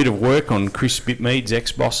 You did a bit of work on Chris Bitmead's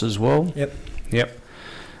ex-boss as well. Yep.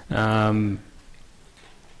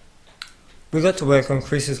 We got to work on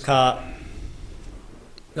Chris's car.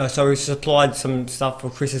 No, so we supplied some stuff for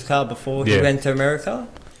Chris's car before he went to America,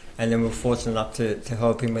 and then we were fortunate enough to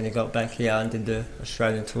help him when he got back here and did the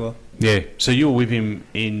Australian tour. Yeah, so you were with him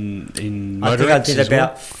in I think I Motorex did as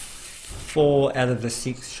about well? 4 out of the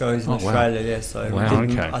 6 shows in wow. Australia. Yeah, so Wow, we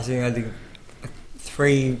did, okay. I think I did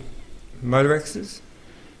 3 Motorexes.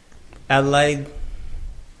 Adelaide.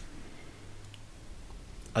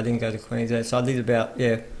 I didn't go to Queensland, so I did about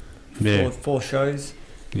 4 shows.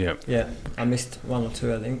 Yeah. Yeah, I missed 1 or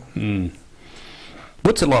 2, I think.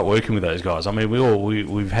 What's it like working with those guys? I mean,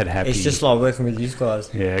 we've had Happy. It's just like working with these guys.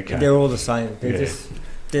 Yeah, okay. They're all the same. They're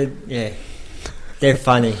Yeah. they're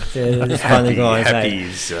funny. They're just funny guys. Happy eh?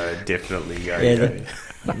 is definitely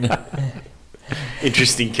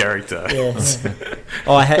interesting character. Yeah.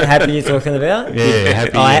 Happy you're talking about? Yeah,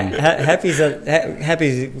 Happy.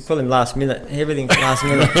 Happy's, we call him last minute. Everything's last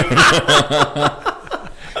minute.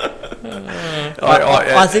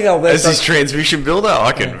 I think I worked as his transmission builder,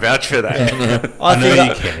 I can vouch for that.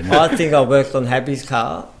 I think I worked on Happy's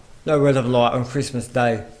car, no word of lie, on Christmas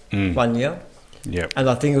Day 1 year. Yep. And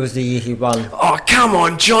I think it was the year he won. Oh, come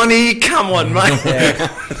on, Johnny! Come on, mate. Yeah.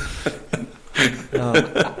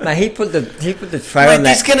 Mate, he put the tray on that.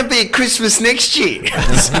 There's going to be a Christmas next year.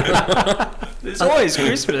 There's always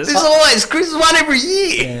Christmas. There's always Christmas, one every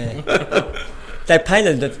year. Yeah. They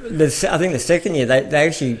painted I think the second year they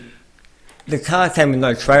actually, the car came with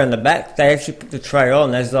no tray on the back. They actually put the tray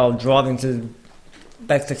on as they were driving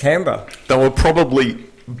back to Canberra. They were probably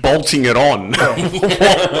bolting it on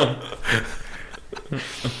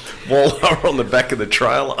while they were on the back of the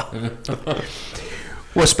trailer.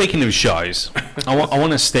 Well, speaking of shows, I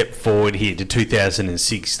want to step forward here to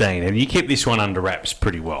 2016, and you kept this one under wraps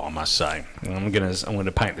pretty well, I must say. I'm going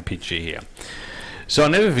to paint the picture here. So I'll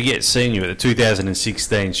never forget seeing you at the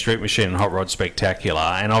 2016 Street Machine and Hot Rod Spectacular,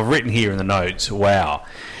 and I've written here in the notes, wow,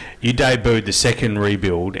 you debuted the second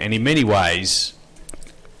rebuild, and in many ways,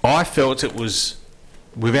 I felt it was,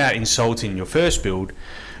 without insulting your first build,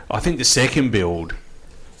 I think the second build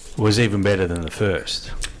was even better than the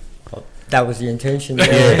first. That was the intention.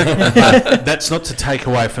 But that's not to take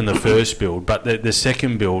away from the first build, but the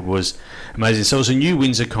second build was amazing. So it was a new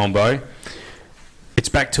Windsor combo. It's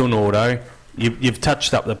back to an auto. You've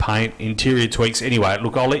touched up the paint, interior tweaks. Anyway,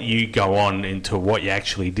 look, I'll let you go on into what you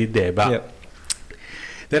actually did there, but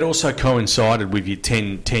that also coincided with your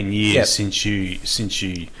 10 years since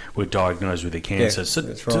you were diagnosed with a cancer. So,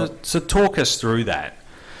 that's right. So talk us through that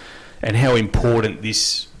and how important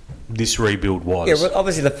this rebuild was. Yeah, well,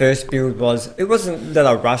 obviously the first build it wasn't that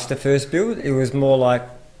I rushed the first build. It was more like,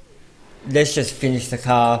 let's just finish the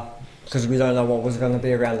car because we don't know what was going to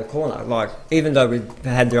be around the corner. Like, even though we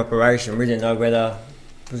had the operation, we didn't know whether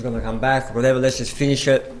it was going to come back or whatever. Let's just finish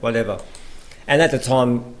it, whatever. And at the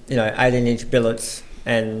time, 18-inch billets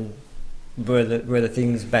and were the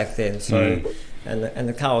things back then. So, and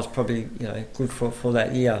the car was probably good for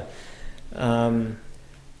that year.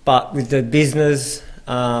 But with the business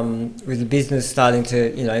starting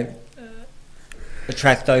to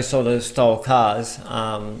attract those sort of style cars,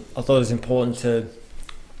 I thought it was important to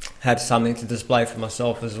have something to display for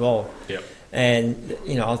myself as well. Yep. And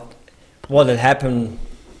what had happened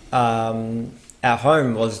at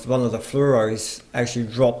home was one of the fluoros actually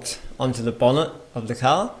dropped onto the bonnet of the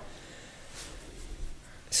car.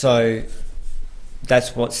 So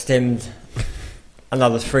that's what stemmed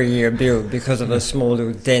another 3-year build because of a small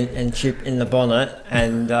little dent and chip in the bonnet,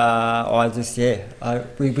 and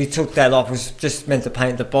we took that off. We was just meant to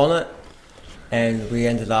paint the bonnet, and we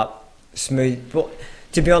ended up smooth. But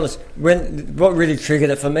to be honest, what really triggered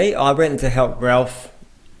it for me, I went to help Ralph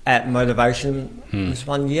at Motivation this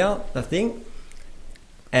 1 year, I think,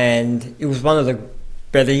 and it was one of the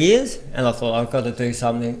better years, and I thought I've got to do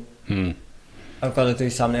something. I've got to do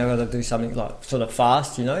something like sort of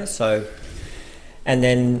fast, So. And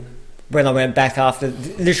then when I went back after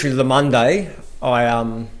literally the Monday,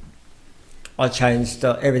 I changed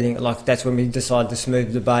everything. Like that's when we decided to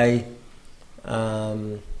smooth the bay.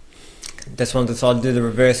 That's when I decided to do the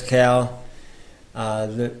reverse cowl.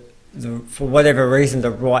 For whatever reason,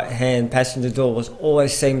 the right hand passenger door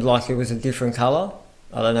always seemed like it was a different colour.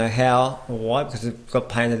 I don't know how or why, because it got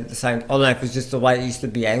painted at the same. I don't know if it was just the way it used to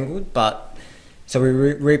be angled, but so we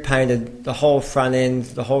repainted the whole front end,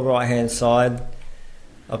 the whole right hand side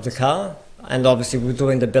of the car, and obviously we're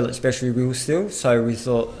doing the billet specialty wheel still. So we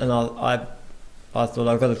thought, and I thought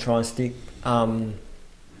I've got to try and stick a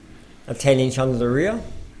 10-inch under the rear.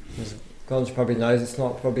 Gons probably knows it's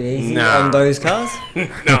not probably easy on those cars. No,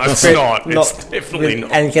 it's not. It's definitely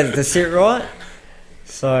not. And get it to sit right.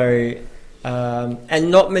 So,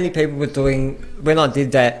 and not many people were doing. When I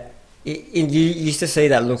did that, you used to see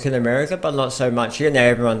that look in America, but not so much here. Now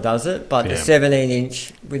everyone does it. But the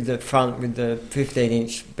 17-inch with the front, with the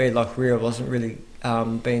 15-inch beadlock rear wasn't really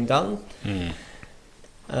being done.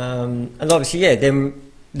 And obviously, then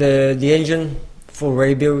the engine. Full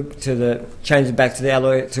rebuild change it back to the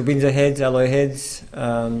alloy, to Windsor heads, alloy heads,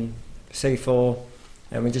 C4,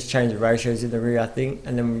 and we just changed the ratios in the rear, I think,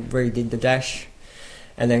 and then we redid the dash.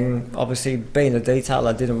 And then obviously being a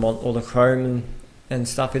detailer, I didn't want all the chrome and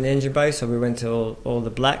stuff in the engine bay, so we went to all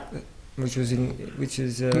the black, which is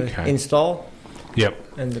in style.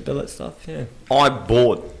 Yep. And the billet stuff, yeah. I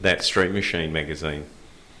bought that Street Machine magazine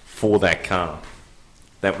for that car.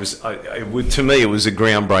 That was, to me, it was a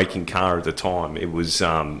groundbreaking car at the time. It was, we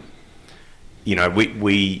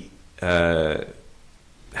had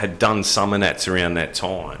done Summernats around that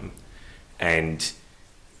time, and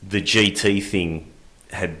the GT thing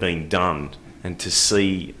had been done, and to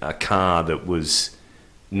see a car that was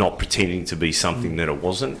not pretending to be something that it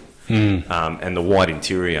wasn't, and the white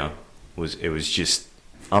interior was just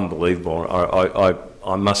unbelievable.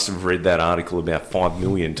 I must have read that article about 5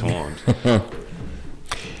 million times.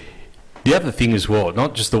 The other thing as well,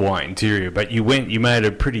 not just the white interior, but you made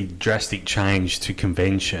a pretty drastic change to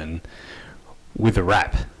convention with the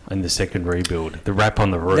wrap in the second rebuild. The wrap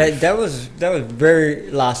on the roof. That was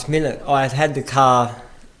very last minute. I had the car.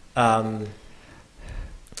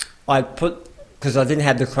 Because I didn't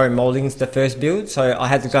have the chrome mouldings the first build, so I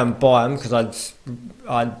had to go and buy them because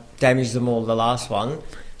I'd damaged them all the last one.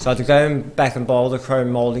 So I had to go back and buy all the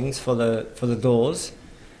chrome mouldings for the doors,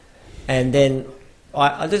 and then.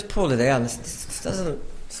 I just pulled it out and something's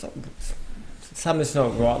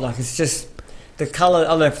not right. Like, it's just the colour.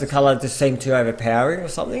 I don't know if the colour just seemed too overpowering or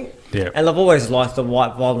something. Yeah. And I've always liked the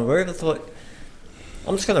white vinyl roof. I thought,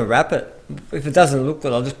 I'm just going to wrap it. If it doesn't look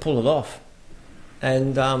good, I'll just pull it off.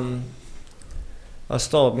 And I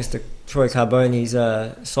stole Mr. Troy Carbone's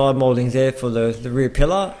side mouldings there for the rear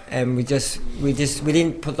pillar, and we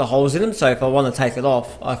didn't put the holes in them. So if I want to take it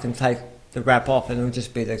off, I can take the wrap off, and it'll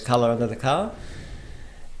just be the colour under the car.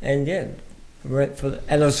 And we went for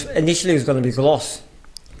initially it was going to be gloss,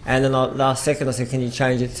 and then last second I said, "Can you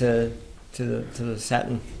change it to the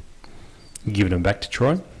satin?" You giving them back to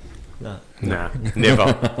Troy? No, never.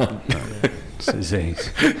 So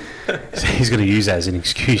he's going to use that as an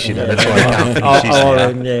excuse, That's why I can't finish his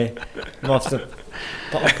now. Might have to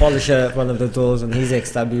polish one of the doors on his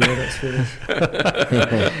XW when it's finished.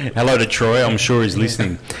 Hello to Troy. I'm sure he's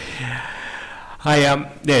listening.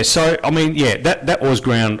 Hey, so, I mean, that was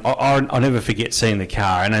ground. I'll never forget seeing the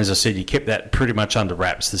car, and as I said, you kept that pretty much under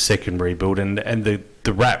wraps, the second rebuild, and the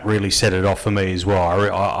wrap really set it off for me as well.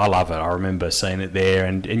 I love it. I remember seeing it there,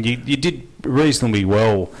 and you did reasonably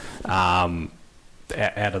well out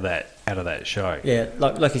of that show. Yeah,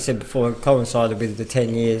 like you said before, it coincided with the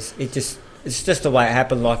 10 years. It's just the way it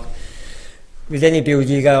happened. Like, with any build,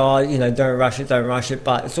 you go, don't rush it,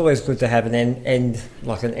 but it's always good to have an end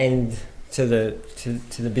to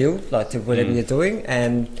the build, like to whatever you're doing,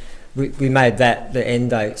 and we made that the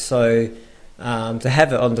end date. So to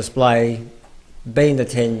have it on display, being the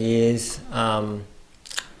 10 years, and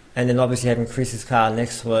then obviously having Chris's car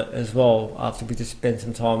next to it as well. After we just spent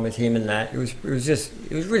some time with him and that, it was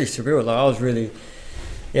really surreal. Like, I was really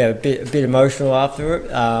a bit emotional after it,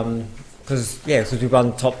 because we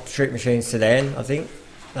won top Street Machine sedan, I think.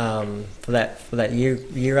 For that year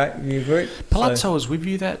group. Palazzo was with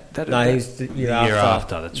you that no, he's the year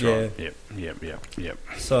after. That's right. Yep.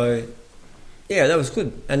 So that was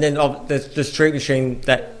good. And then the Street Machine,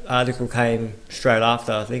 that article came straight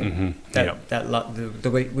after, I think. Mm-hmm. The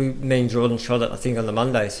week me and Jordan shot it, I think, on the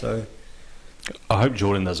Monday. So I hope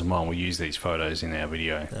Jordan doesn't mind. We use these photos in our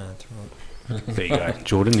video. That's right. There you go,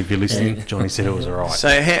 Jordan. If you're listening, Johnny said it was all right.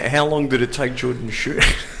 So how long did it take Jordan to shoot?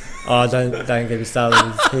 Oh, don't get me started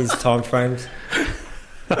with his time frames.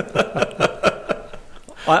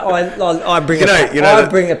 I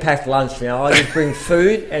bring a packed lunch now. I just bring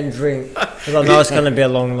food and drink because I know it's going to be a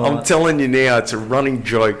long night. I'm telling you now, it's a running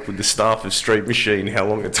joke with the staff of Street Machine how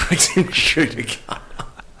long it takes him to shoot a gun.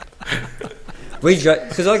 We joke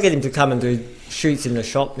because I get him to come and do shoots in the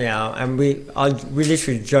shop now, and we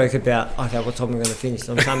literally joke about, okay, what time we're going to finish.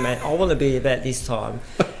 I'm saying, man, I want to be about this time,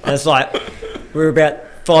 and it's like we're about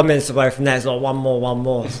 5 minutes away from that. It's like one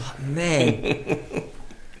more. It's like, man.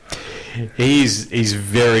 He's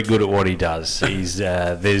very good at what he does.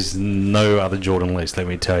 There's no other Jordan Least, let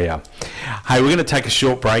me tell you. Hey, we're going to take a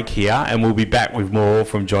short break here, and we'll be back with more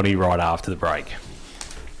from Johnny right after the break.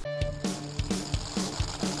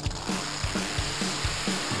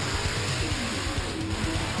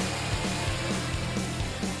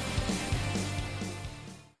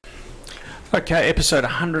 Okay, episode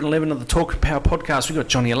 111 of the Talk and Power podcast. We've got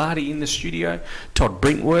Johnny Alardi in the studio, Todd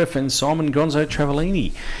Brinkworth and Simon Gonzo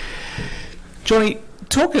Travellini. Johnny,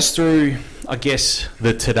 talk us through, I guess,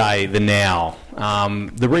 the today, the now,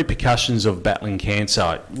 the repercussions of battling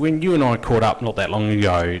cancer. When you and I caught up not that long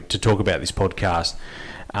ago to talk about this podcast,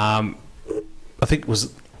 I think it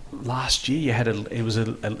was last year you had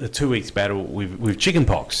a 2 weeks battle with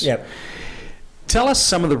chickenpox. Yep. Tell us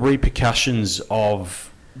some of the repercussions of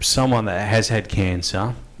someone that has had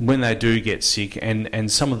cancer when they do get sick, and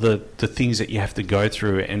some of the things that you have to go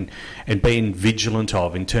through and being vigilant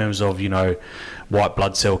of in terms of, you know, white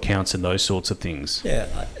blood cell counts and those sorts of things. Yeah,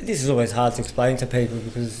 this is always hard to explain to people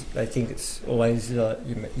because they think it's always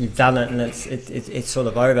you've done it and it's sort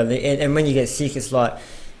of over. And when you get sick, it's like,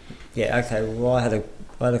 yeah, okay, well, I had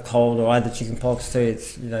a cold or I had the chicken pox too.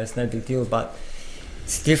 It's, you know, it's no big deal, but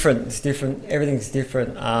it's different. It's different. Everything's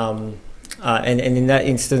different. And in that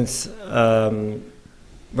instance,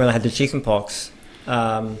 when I had the chicken pox,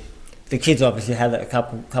 the kids obviously had it a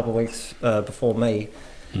couple of weeks before me,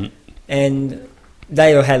 and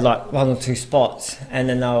they all had like 1 or 2 spots, and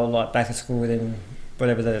then they were like back at school within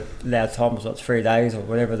whatever the allowed time was, like 3 days or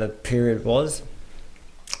whatever the period was.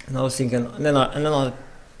 And I was thinking, and then I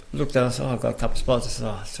looked at it and I said, oh, I've got a couple of spots. I said,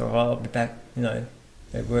 oh, it's all right, I'll be back, you know,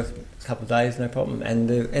 at work a couple of days, no problem. And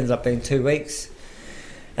it ended up being 2 weeks.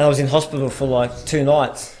 And I was in hospital for like 2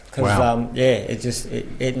 nights because, wow.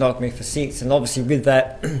 It knocked me for 6. And obviously with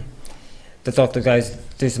that, the doctor goes,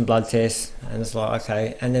 do some blood tests, and it's like,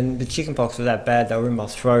 okay. And then the chickenpox was that bad, they were in my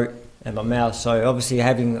throat and my mouth. So obviously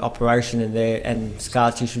having operation in there and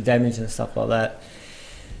scar tissue damage and stuff like that,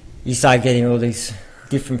 you start getting all these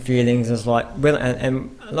different feelings. It's like,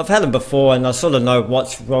 and I've had them before, and I sort of know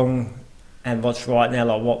what's wrong and what's right now,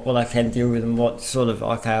 like what I can deal with and what sort of,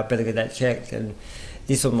 okay, I better get that checked. And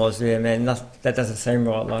this one was, yeah, man, that doesn't seem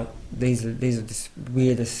right. Like these are the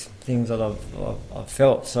weirdest things that I've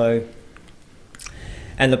felt. So,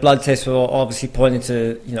 and the blood tests were obviously pointing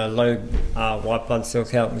to, you know, low white blood cell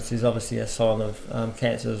count, which is obviously a sign of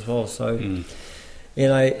cancer as well. So, you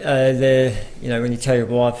know, when you tell your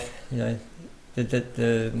wife, you know,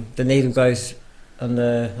 the needle goes on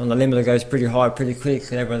the limiter goes pretty high, pretty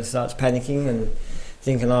quick, and everyone starts panicking and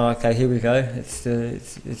thinking, oh, okay, here we go,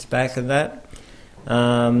 it's back and that.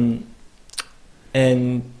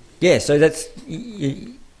 And yeah, so that's,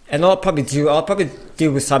 and I'll probably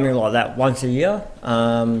deal with something like that once a year,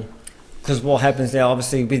 because what happens now,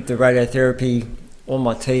 obviously with the radiotherapy, all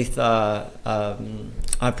my teeth, I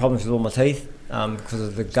have problems with all my teeth because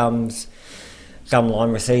of the gum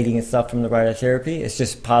line receding and stuff from the radiotherapy. It's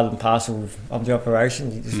just part and parcel of the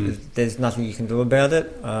operation. There's nothing you can do about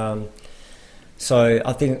it. So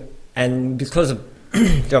I think, and because of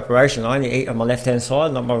the operation, I only eat on my left-hand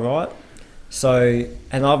side, not my right. So,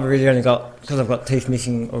 and I've really only got, because I've got teeth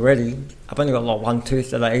missing already, I've only got like 1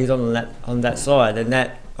 tooth that I eat on that side, and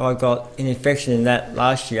that I got an infection in that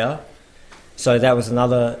last year. So that was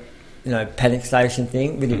another, you know, panic station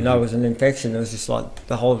thing. We didn't know it was an infection. It was just like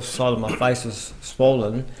the whole side of my face was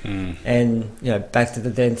swollen, and, you know, back to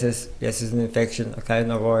the dentist. Yes, it's an infection. Okay,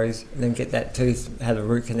 no worries. And then get that tooth, had a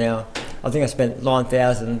root canal. I think I spent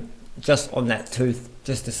 $9,000 just on that tooth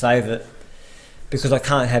just to save it, because I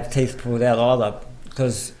can't have teeth pulled out either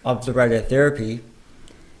because of the radiotherapy.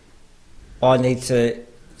 I need to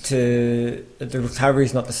the recovery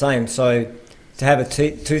is not the same. So to have a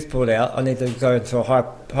tooth pulled out, I need to go into a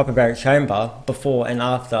hyperbaric chamber before and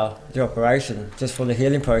after the operation, just for the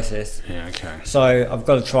healing process. Yeah, okay. So I've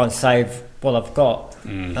got to try and save what I've got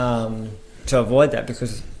to avoid that,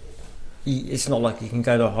 because it's not like you can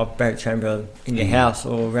go to a hyperbaric chamber in your house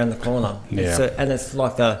or around the corner. Yeah. And it's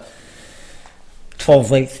like a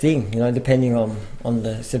 12-week thing, you know, depending on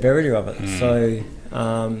the severity of it. So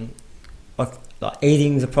like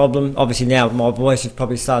eating's a problem. Obviously now my voice is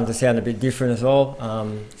probably starting to sound a bit different as well.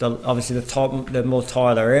 Obviously the more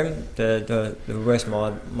tired I am, the worse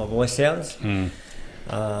my voice sounds.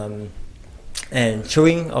 And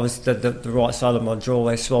chewing, obviously the right side of my jaw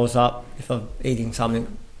always swells up if I'm eating something,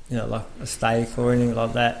 like a steak or anything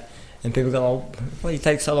like that. And people go, "Oh, why do you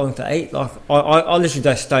take so long to eat?" Like I literally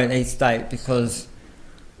just don't eat steak because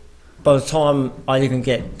by the time I even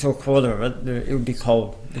get to a quarter of it would be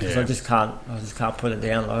cold because I just can't put it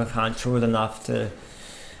down. Like I can't chew it enough to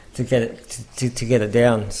get it to get it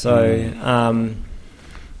down. So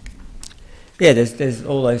there's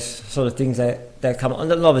all those sort of things that come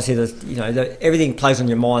on. And obviously there's everything plays on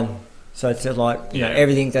your mind. So it's like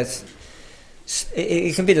everything that's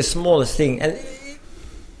it can be the smallest thing. And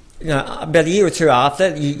about a year or two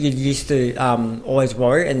after, you used to always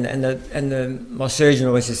worry, and my surgeon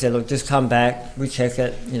always just said, "Look, just come back, we check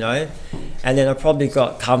it, And then I probably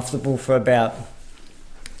got comfortable for about,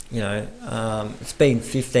 it's been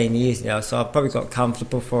 15 years now, so I probably got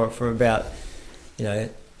comfortable for about,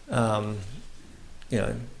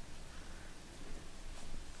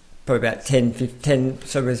 probably about 10,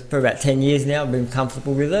 so it's probably about 10 years now I've been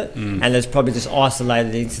comfortable with it. And there's probably just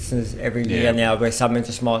isolated instances every year now where something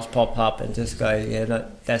just might pop up and just go, no,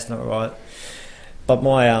 that's not right. But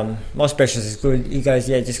my specialist is good. He goes,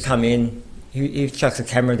 just come in. He chucks a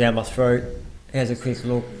camera down my throat. He has a quick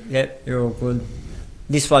look. Yep, you're all good.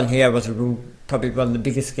 This one here was probably one of the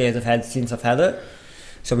biggest scares I've had since I've had it.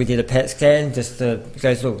 So we did a PET scan he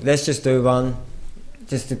goes, look, let's just do one.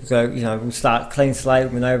 Just to go, we'll start clean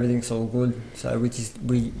slate when everything's all good. So we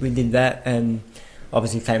did that, and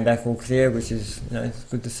obviously came back all clear, which is it's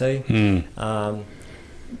good to see.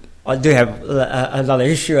 I do have another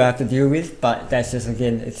issue I have to deal with, but that's just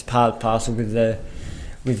it's part and parcel with the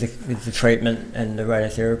treatment and the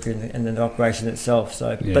radiotherapy and the operation itself.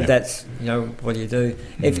 So, but that's what do you do?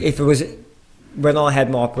 If it was when I had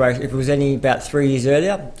my operation, if it was any about 3 years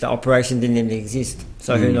earlier, the operation didn't even exist.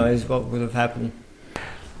 So who knows what would have happened.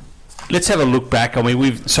 Let's have a look back. I mean,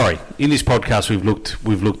 in this podcast we've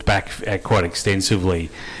looked back quite extensively,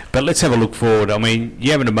 but let's have a look forward. I mean,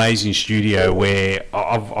 you have an amazing studio where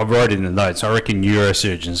I've wrote in the notes. I reckon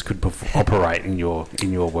neurosurgeons could operate in your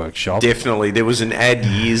workshop. Definitely, there was an ad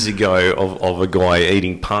years ago of a guy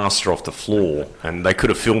eating pasta off the floor, and they could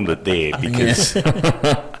have filmed it there because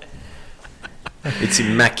it's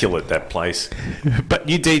immaculate, that place. But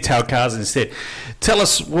you detail cars instead. Tell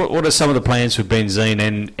us what are some of the plans for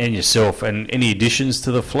Benzene and yourself, and any additions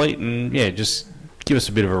to the fleet, and just give us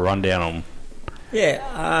a bit of a rundown on.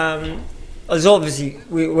 As obviously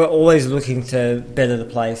we're always looking to better the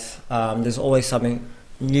place. There's always something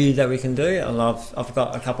new that we can do, and I've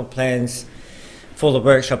got a couple of plans for the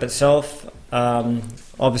workshop itself.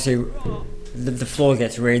 Obviously, the floor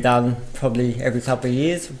gets redone probably every couple of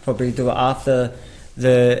years. We'll probably do it after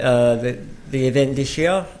the event this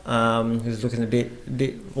year. It was looking a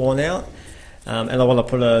bit worn out, and I want to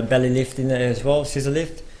put a belly lift in there as well, scissor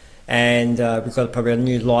lift, and we've got probably a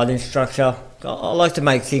new lighting structure. I like to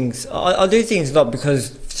make things. I do things not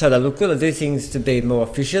because so they look good. I do things to be more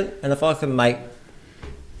efficient, and if I can make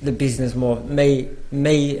the business me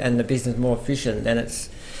and the business more efficient, then it's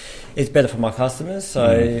better for my customers.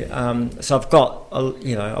 So so I've got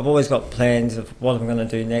I've always got plans of what I'm going to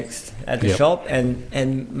do next at the shop,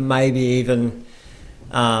 and maybe even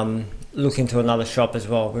look into another shop as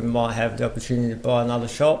well. We might have the opportunity to buy another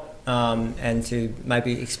shop and to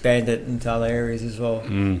maybe expand it into other areas as well.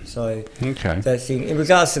 So that thing. In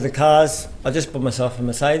regards to the cars, I just bought myself a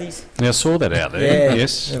Mercedes. Yeah, I saw that out there. Yeah,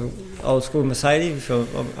 yes, old school Mercedes, which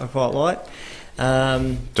I quite like.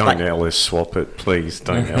 Don't LS swap it, please.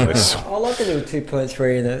 Don't LS swap. I like a little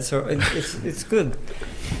 2.3 in it, so it's good.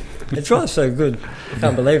 It drives so good. I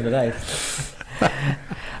can't believe it, eh?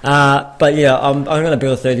 But yeah, I'm going to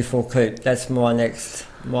build a 34 coupe. That's my next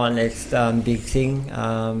big thing.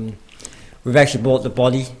 We've actually bought the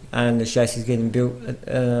body, and the chassis is getting built.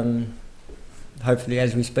 Hopefully,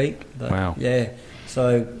 as we speak. But, wow. Yeah.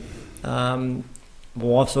 So, my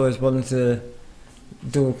wife's always wanted to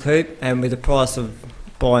do a coupe, and with the price of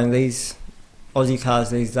buying these Aussie cars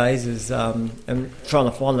these days is and trying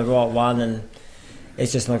to find the right one, and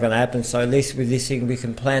it's just not going to happen. So at least with this thing we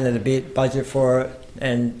can plan it a bit, budget for it,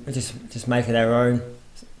 and just make it our own.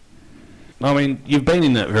 I mean, you've been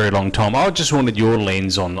in it a very long time. I just wanted your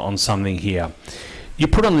lens on something here. You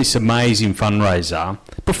put on this amazing fundraiser.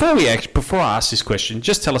 Before I ask this question,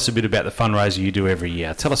 just tell us a bit about the fundraiser you do every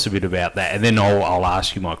year. Tell us a bit about that, and then I'll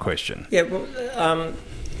ask you my question. Yeah, well,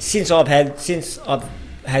 since I've had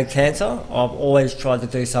cancer, I've always tried to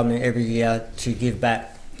do something every year to give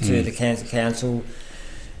back to the Cancer Council,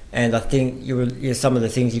 And I think some of the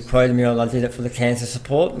things you quoted me on, I did it for the cancer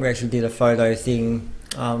support. We actually did a photo thing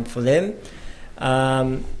for them.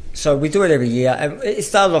 So we do it every year. And it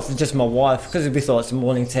started off with just my wife, because we thought it's a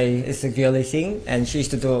morning tea, it's a girly thing. And she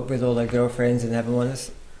used to do it with all her girlfriends and have a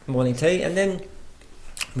morning tea. And then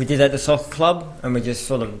we did it at the soccer club, and we just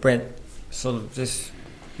sort of went just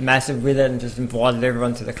massive with it and just invited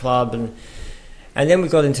everyone to the club. And then we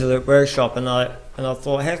got into the workshop, and I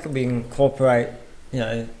thought, how can we incorporate,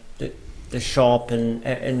 the shop and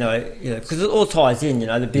because it all ties in,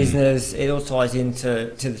 the business, it all ties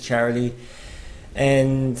into the charity.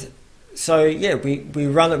 And so we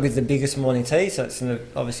run it with the biggest morning tea. So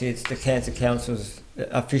obviously it's the Cancer Council's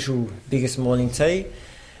official biggest morning tea.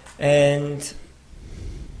 And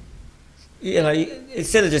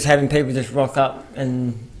instead of just having people just rock up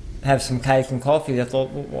and have some cake and coffee, I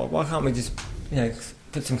thought, well, why can't we just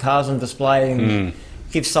put some cars on display and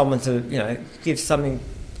give something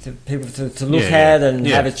to people to look at and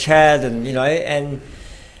have a chat, and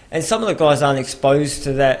and some of the guys aren't exposed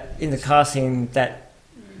to that in the car scene, that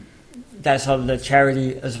side of the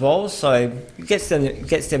charity as well. So it gets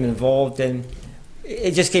them involved, and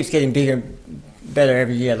it just keeps getting bigger and better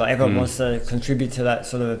every year. Like everyone wants to contribute to that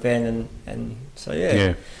sort of event, and so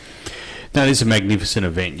yeah. No, it's a magnificent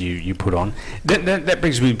event you put on. That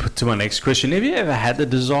brings me to my next question. Have you ever had the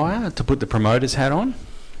desire to put the promoter's hat on?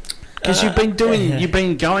 Because you've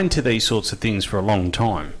been going to these sorts of things for a long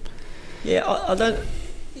time. Yeah, I don't.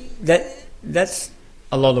 That's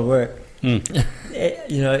a lot of work.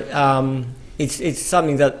 It's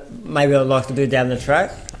something that maybe I'd like to do down the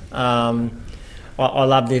track. I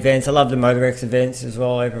love the events. I love the MotorX events as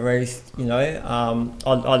well over East. I'd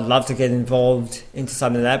love to get involved into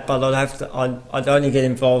some of that, but I'd only get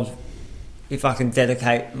involved if I can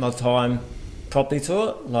dedicate my time properly to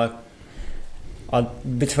it. Like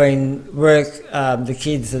between work, the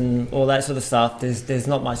kids, and all that sort of stuff, there's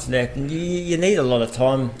not much left. And you need a lot of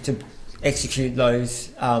time to execute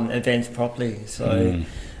those events properly. So,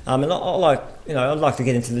 and I'd like to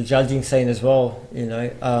get into the judging scene as well.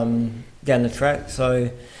 Down the track,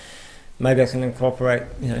 so maybe I can incorporate,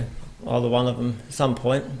 either one of them at some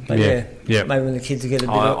point. But maybe when the kids get a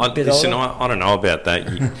bit older. I don't know about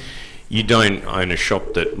that. You don't own a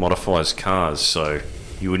shop that modifies cars, so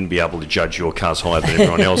you wouldn't be able to judge your cars higher than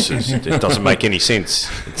everyone else's. It doesn't make any sense.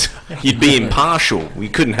 You'd be impartial. We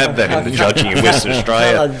couldn't have that in the judging in Western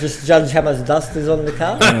Australia. I'd just judge how much dust is on the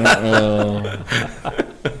car.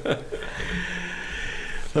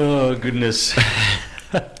 Oh, goodness.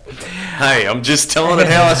 Hey, I'm just telling it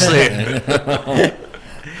how I see it.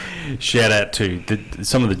 Shout out to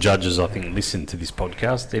some of the judges, I think, listen to this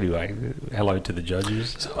podcast. Anyway, hello to the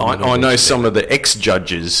judges. I know some of the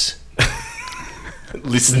ex-judges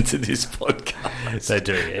listen to this podcast. They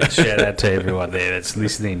do, yeah. Shout out to everyone there that's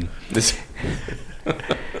listening.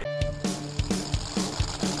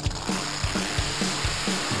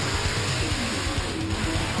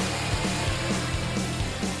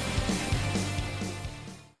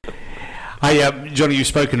 Hey, Johnny, you've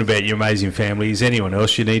spoken about your amazing family. Is anyone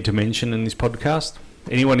else you need to mention in this podcast?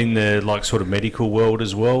 Anyone in the sort of medical world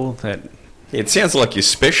as well? It sounds like your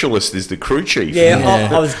specialist is the crew chief. Yeah.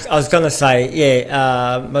 I was going to say,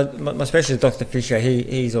 my specialist, Dr. Fisher,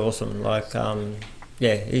 he's awesome.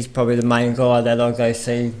 He's probably the main guy that I go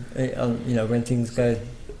see, when things go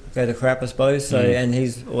to crap, I suppose. So, and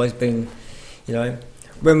he's always been,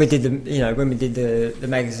 when we did the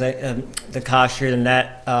magazine, the car shoot and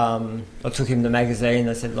that, I took him the magazine.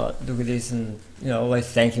 I said, look at this, and I always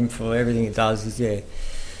thank him for everything he does.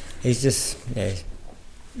 He's just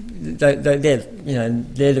they're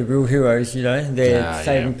the real heroes. They're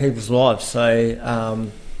saving people's lives.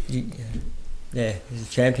 So he's a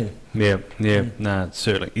champion. No,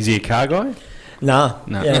 certainly. Is he a car guy? No.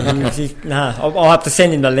 Yeah, I'll have to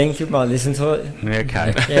send him the link. He might listen to it.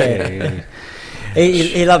 Okay. Yeah.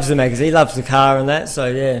 He loves the magazine. He loves the car and that. So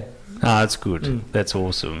yeah. That's good. That's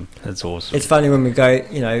awesome. It's funny when we go.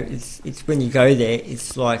 It's when you go there.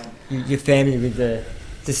 It's like your family with the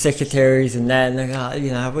secretaries and that, and they go,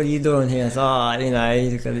 what are you doing here? It's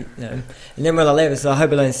you've got and then when I leave, it's I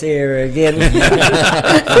hope I don't see her again.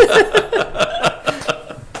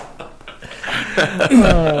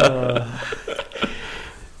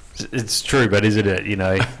 It's true, but isn't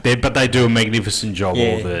it? But they do a magnificent job.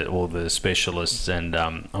 All the specialists and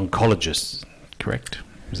oncologists. Correct?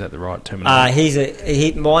 Is that the right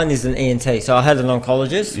terminology? Mine is an ENT. So I had an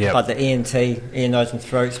oncologist, but the ENT, ear, nose and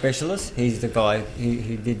throat specialist. He's the guy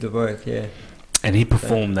who did the work. Yeah. And he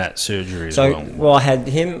performed that surgery as So, well. well, I had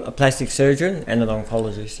him, a plastic surgeon, and an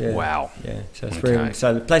oncologist. Yeah. Wow. Yeah. So it's Okay. really,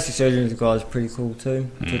 so the plastic surgeon's guy is pretty cool too.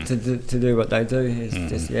 To do what they do is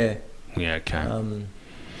just Yeah, okay.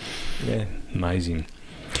 Yeah. Amazing.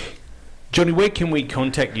 Johnny, where can we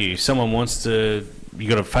contact you? If someone wants to... You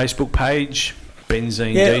got a Facebook page?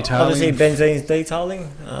 Benzene Yeah, Detailing? obviously Benzene's Detailing.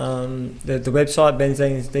 The website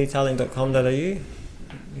benzenesdetailing.com.au.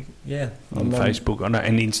 Yeah, On I'm Facebook. I know,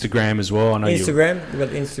 and Instagram as well. I know Instagram. We've got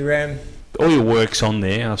Instagram. all your work's on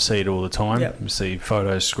there. I see it all the time. Yep. I see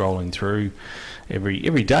photos scrolling through.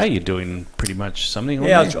 Every day you're doing pretty much something on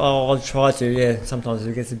Yeah, there. I'll try to. Yeah, sometimes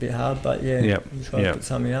it gets a bit hard, but yeah, Yep, we try yep. to put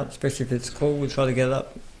something up, especially if it's cool. We try to get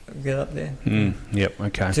up there. Yep,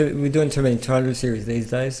 okay. We're doing too many 200 series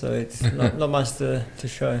these days, so it's not much to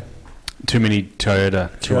show. Too many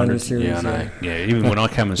Toyota 200 series, yeah, I know. Yeah, even when I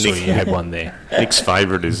come and saw you, you had one there. Nick's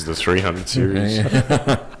favourite is the 300 series.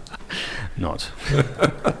 Not.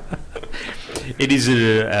 It is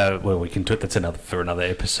well, we can do it. That's for another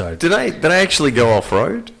episode. Did they actually go off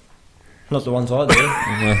road? Not the ones I do.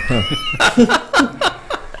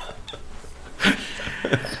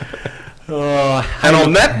 And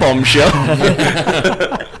on that bombshell,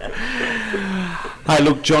 Hey,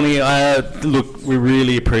 look, Johnny. Look, we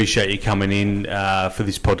really appreciate you coming in for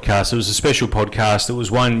this podcast. It was a special podcast. It was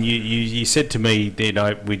one you said to me. You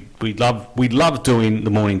know, we love doing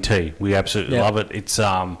the morning tea. We absolutely love it. It's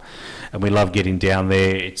and we love getting down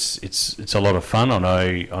there. It's a lot of fun. I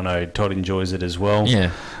know Todd enjoys it as well.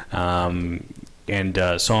 Yeah. And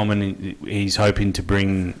Simon, he's hoping to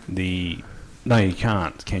bring the. No, you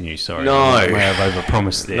can't, can you? Sorry. No. I may have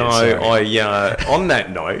overpromised there. no. sorry. On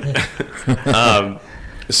that note,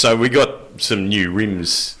 so we got some new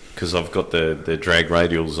rims because I've got the drag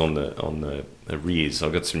radials on the rears.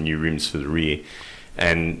 I've got some new rims for the rear,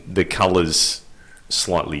 and the colours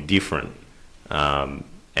slightly different.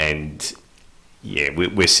 And yeah,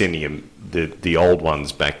 we're sending them the old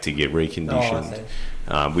ones back to get reconditioned.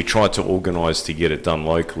 We tried to organise to get it done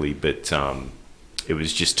locally, but it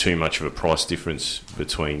was just too much of a price difference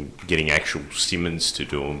between getting actual Simmons to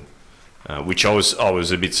do them, which I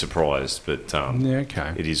was a bit surprised, but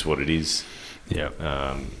okay. it is what it is. Yeah.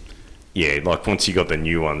 Yeah, like once you got the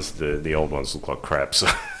new ones, the old ones look like crap. So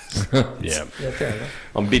Yeah. Yeah, fair enough.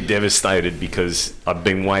 I'm a bit devastated because I've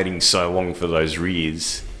been waiting so long for those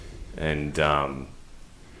rears, and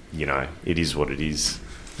it is what it is.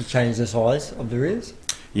 You change the size of the rears.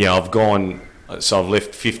 Yeah, I've gone. So I've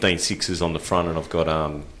left 15 6s on the front, and I've got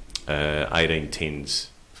 18 10s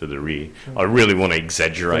for the rear. I really want to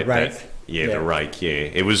exaggerate The rake. that. Yeah, the rake. Yeah,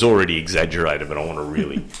 it was already exaggerated, but I want to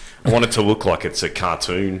really. I want it to look like it's a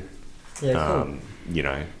cartoon. Yeah, cool.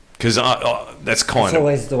 Because that's kind It's of.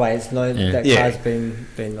 always the way it's known. Yeah. That Yeah. car's been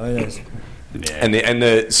known as.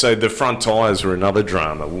 Yeah. So the front tyres were another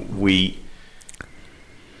drama.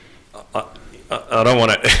 I don't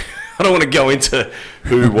want to I don't want to go into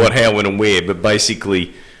who, what, how, when, and where, but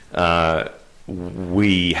basically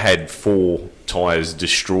we had 4 tyres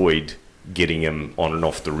destroyed getting them on and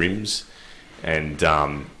off the rims, and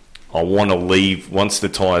I want to leave once the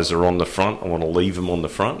tyres are on the front. I want to leave them on the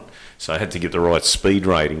front. So I had to get the right speed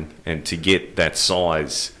rating, and to get that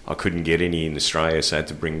size, I couldn't get any in Australia, so I had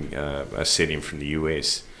to bring a set in from the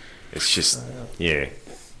US. It's just,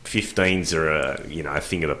 15s are a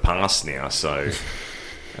thing of the past now. So,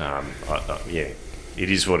 it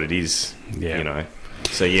is what it is. Yeah.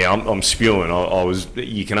 So I'm spewing. I was.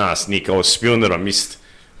 You can ask Nick. I was spewing that I missed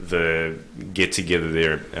the get together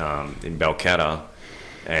there in Balcatta.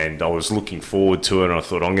 And I was looking forward to it, and I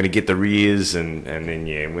thought I'm going to get the rears, and then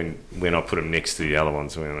when I put them next to the other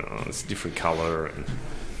ones, I went, it's a different colour, and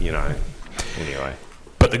anyway.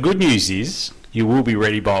 But the good news is you will be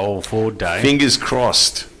ready by All Forward Day. Fingers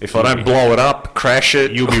crossed. If I don't blow it up, crash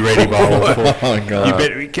it, You'll be ready by All Forward. Oh, God. You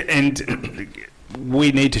better, and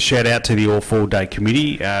we need to shout out to the All Forward Day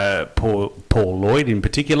committee, Paul Lloyd in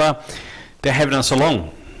particular. They're having us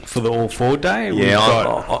along for the All Forward Day. Yeah,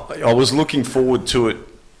 I was looking forward to it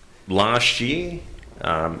last year,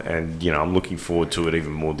 and I'm looking forward to it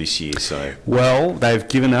even more this year. So Well, they've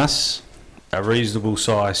given us a reasonable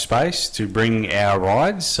size space to bring our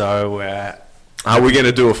rides, so are we going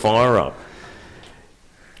to do a fire up?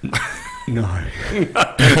 no,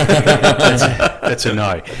 that's a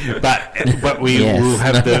no. But we Yes. will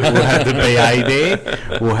have the BA there,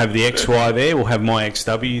 we'll have the XY there, we'll have my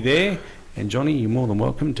XW there, And Johnny, you're more than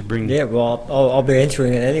welcome to bring. Yeah, well, I'll be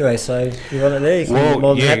entering it anyway, so if you want it there, you can be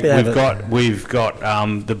more than happy to have we've got the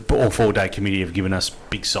all 4-day committee have given us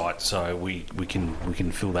big sites, so we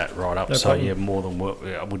can fill that right up. No so problem. yeah, more than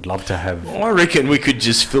I would love to have. I reckon we could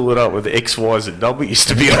just fill it up with X, Y's, and W's.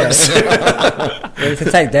 To be honest, Yeah, you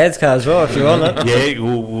can take Dad's car as well if you want it. Yeah,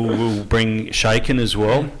 we'll bring Shaken as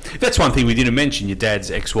well. That's one thing we didn't mention. Your dad's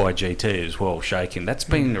XY GT as well, Shaken. That's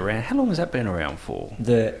been around. How long has that been around for?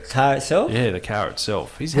 The car itself? Yeah, the car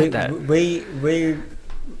itself. He's had that.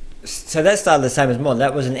 So that started the same as mine.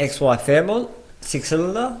 That was an XY Fairmont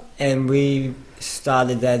 6-cylinder, and we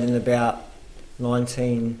started that in about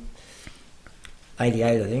 1988, I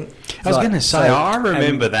think. I was going to say, I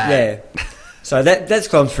remember that. Yeah. So that's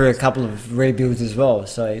gone through a couple of rebuilds as well.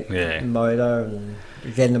 So Yeah. motor and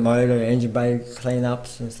getting the motor, engine bay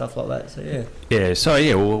cleanups and stuff like that. So yeah. Yeah, so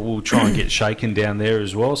yeah, we'll try and get Shaken down there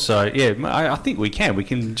as well. So yeah, I think we can. We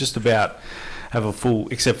can just about have a full,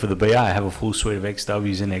 except for the BA, have a full suite of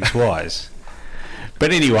XWs and XYs.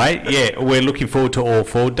 But anyway, yeah, we're looking forward to All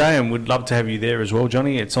Ford Day, and we'd love to have you there as well,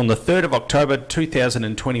 Johnny. It's on the 3rd of October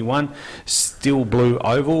 2021, Still Blue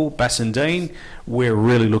Oval, Bassendean. We're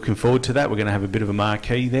really looking forward to that. We're going to have a bit of a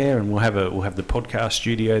marquee there, and we'll have the podcast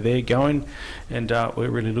studio there going, and we're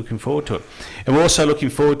really looking forward to it. And we're also looking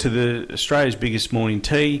forward to the Australia's biggest morning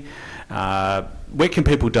tea. Where can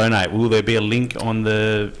people donate? Will there be a link on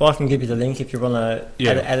the? Well, I can give you the link if you want to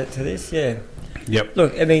add it to this. Yeah. Yep.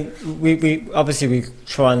 Look, I mean, we obviously we're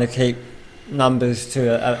trying to keep numbers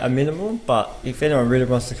to a minimum, but if anyone really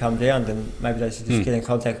wants to come down, then maybe they should just get in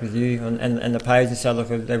contact with you and the page and say, look,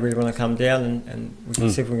 they really want to come down, and we can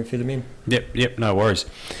see if we can fit them in. Yep, no worries.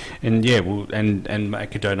 And yeah, we'll and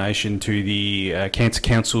make a donation to the Cancer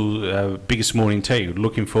Council biggest morning tea.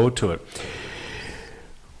 Looking forward to it.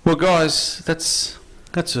 Well, guys, that's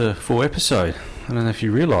a full episode. I don't know if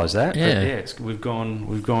you realise that. Yeah. But yeah, we've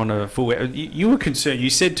gone a full. You were concerned. You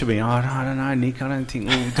said to me, I don't know, Nick. I don't think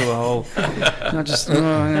we'll do a whole.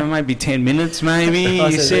 Maybe 10 minutes, maybe.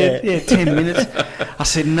 You said, 10 minutes. I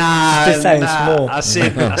said, nah. Just saying small. I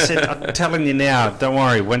said, I'm telling you now. Don't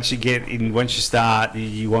worry. Once you get in, once you start,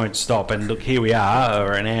 you won't stop. And look, here we are.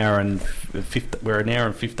 We're an hour and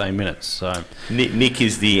 15 minutes. So Nick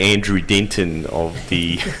is the Andrew Denton of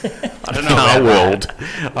the I don't know car world.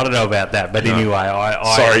 I don't know about that, but anyway,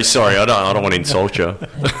 Sorry, I don't want to insult you.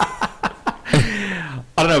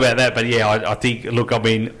 I don't know about that, but yeah, I think. Look, I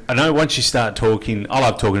mean, I know once you start talking, I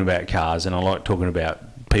love talking about cars, and I like talking about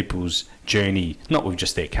people's journey, not with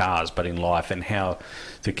just their cars, but in life, and how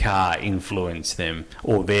the car influenced them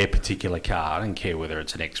or their particular car. I don't care whether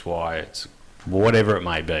it's an XY, it's whatever it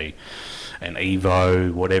may be, an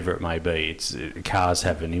Evo, whatever it may be. Cars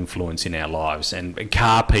have an influence in our lives, and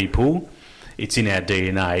car people, it's in our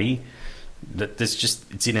DNA.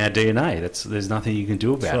 It's in our DNA. There's nothing you can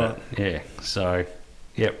do about it. Yeah. So,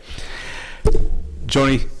 yep.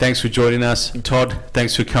 Johnny, thanks for joining us. Todd,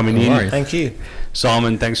 thanks for coming in. worries. Thank you.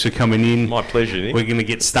 Simon, thanks for coming in. My pleasure, Nick. We're going to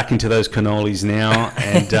get stuck into those cannolis now,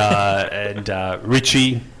 and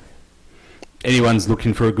Richie. Anyone's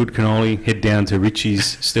looking for a good cannoli, head down to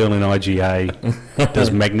Richie's Sterling IGA. Does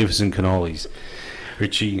magnificent cannolis.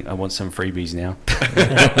 Richie, I want some freebies now.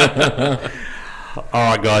 All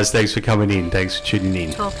right, guys, thanks for coming in. Thanks for tuning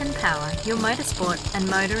in. Talk and Power, your motorsport and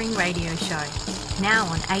motoring radio show. Now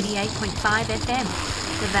on 88.5 FM,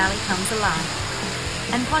 The Valley Comes Alive.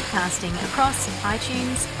 And podcasting across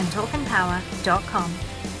iTunes and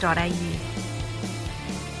talkandpower.com.au.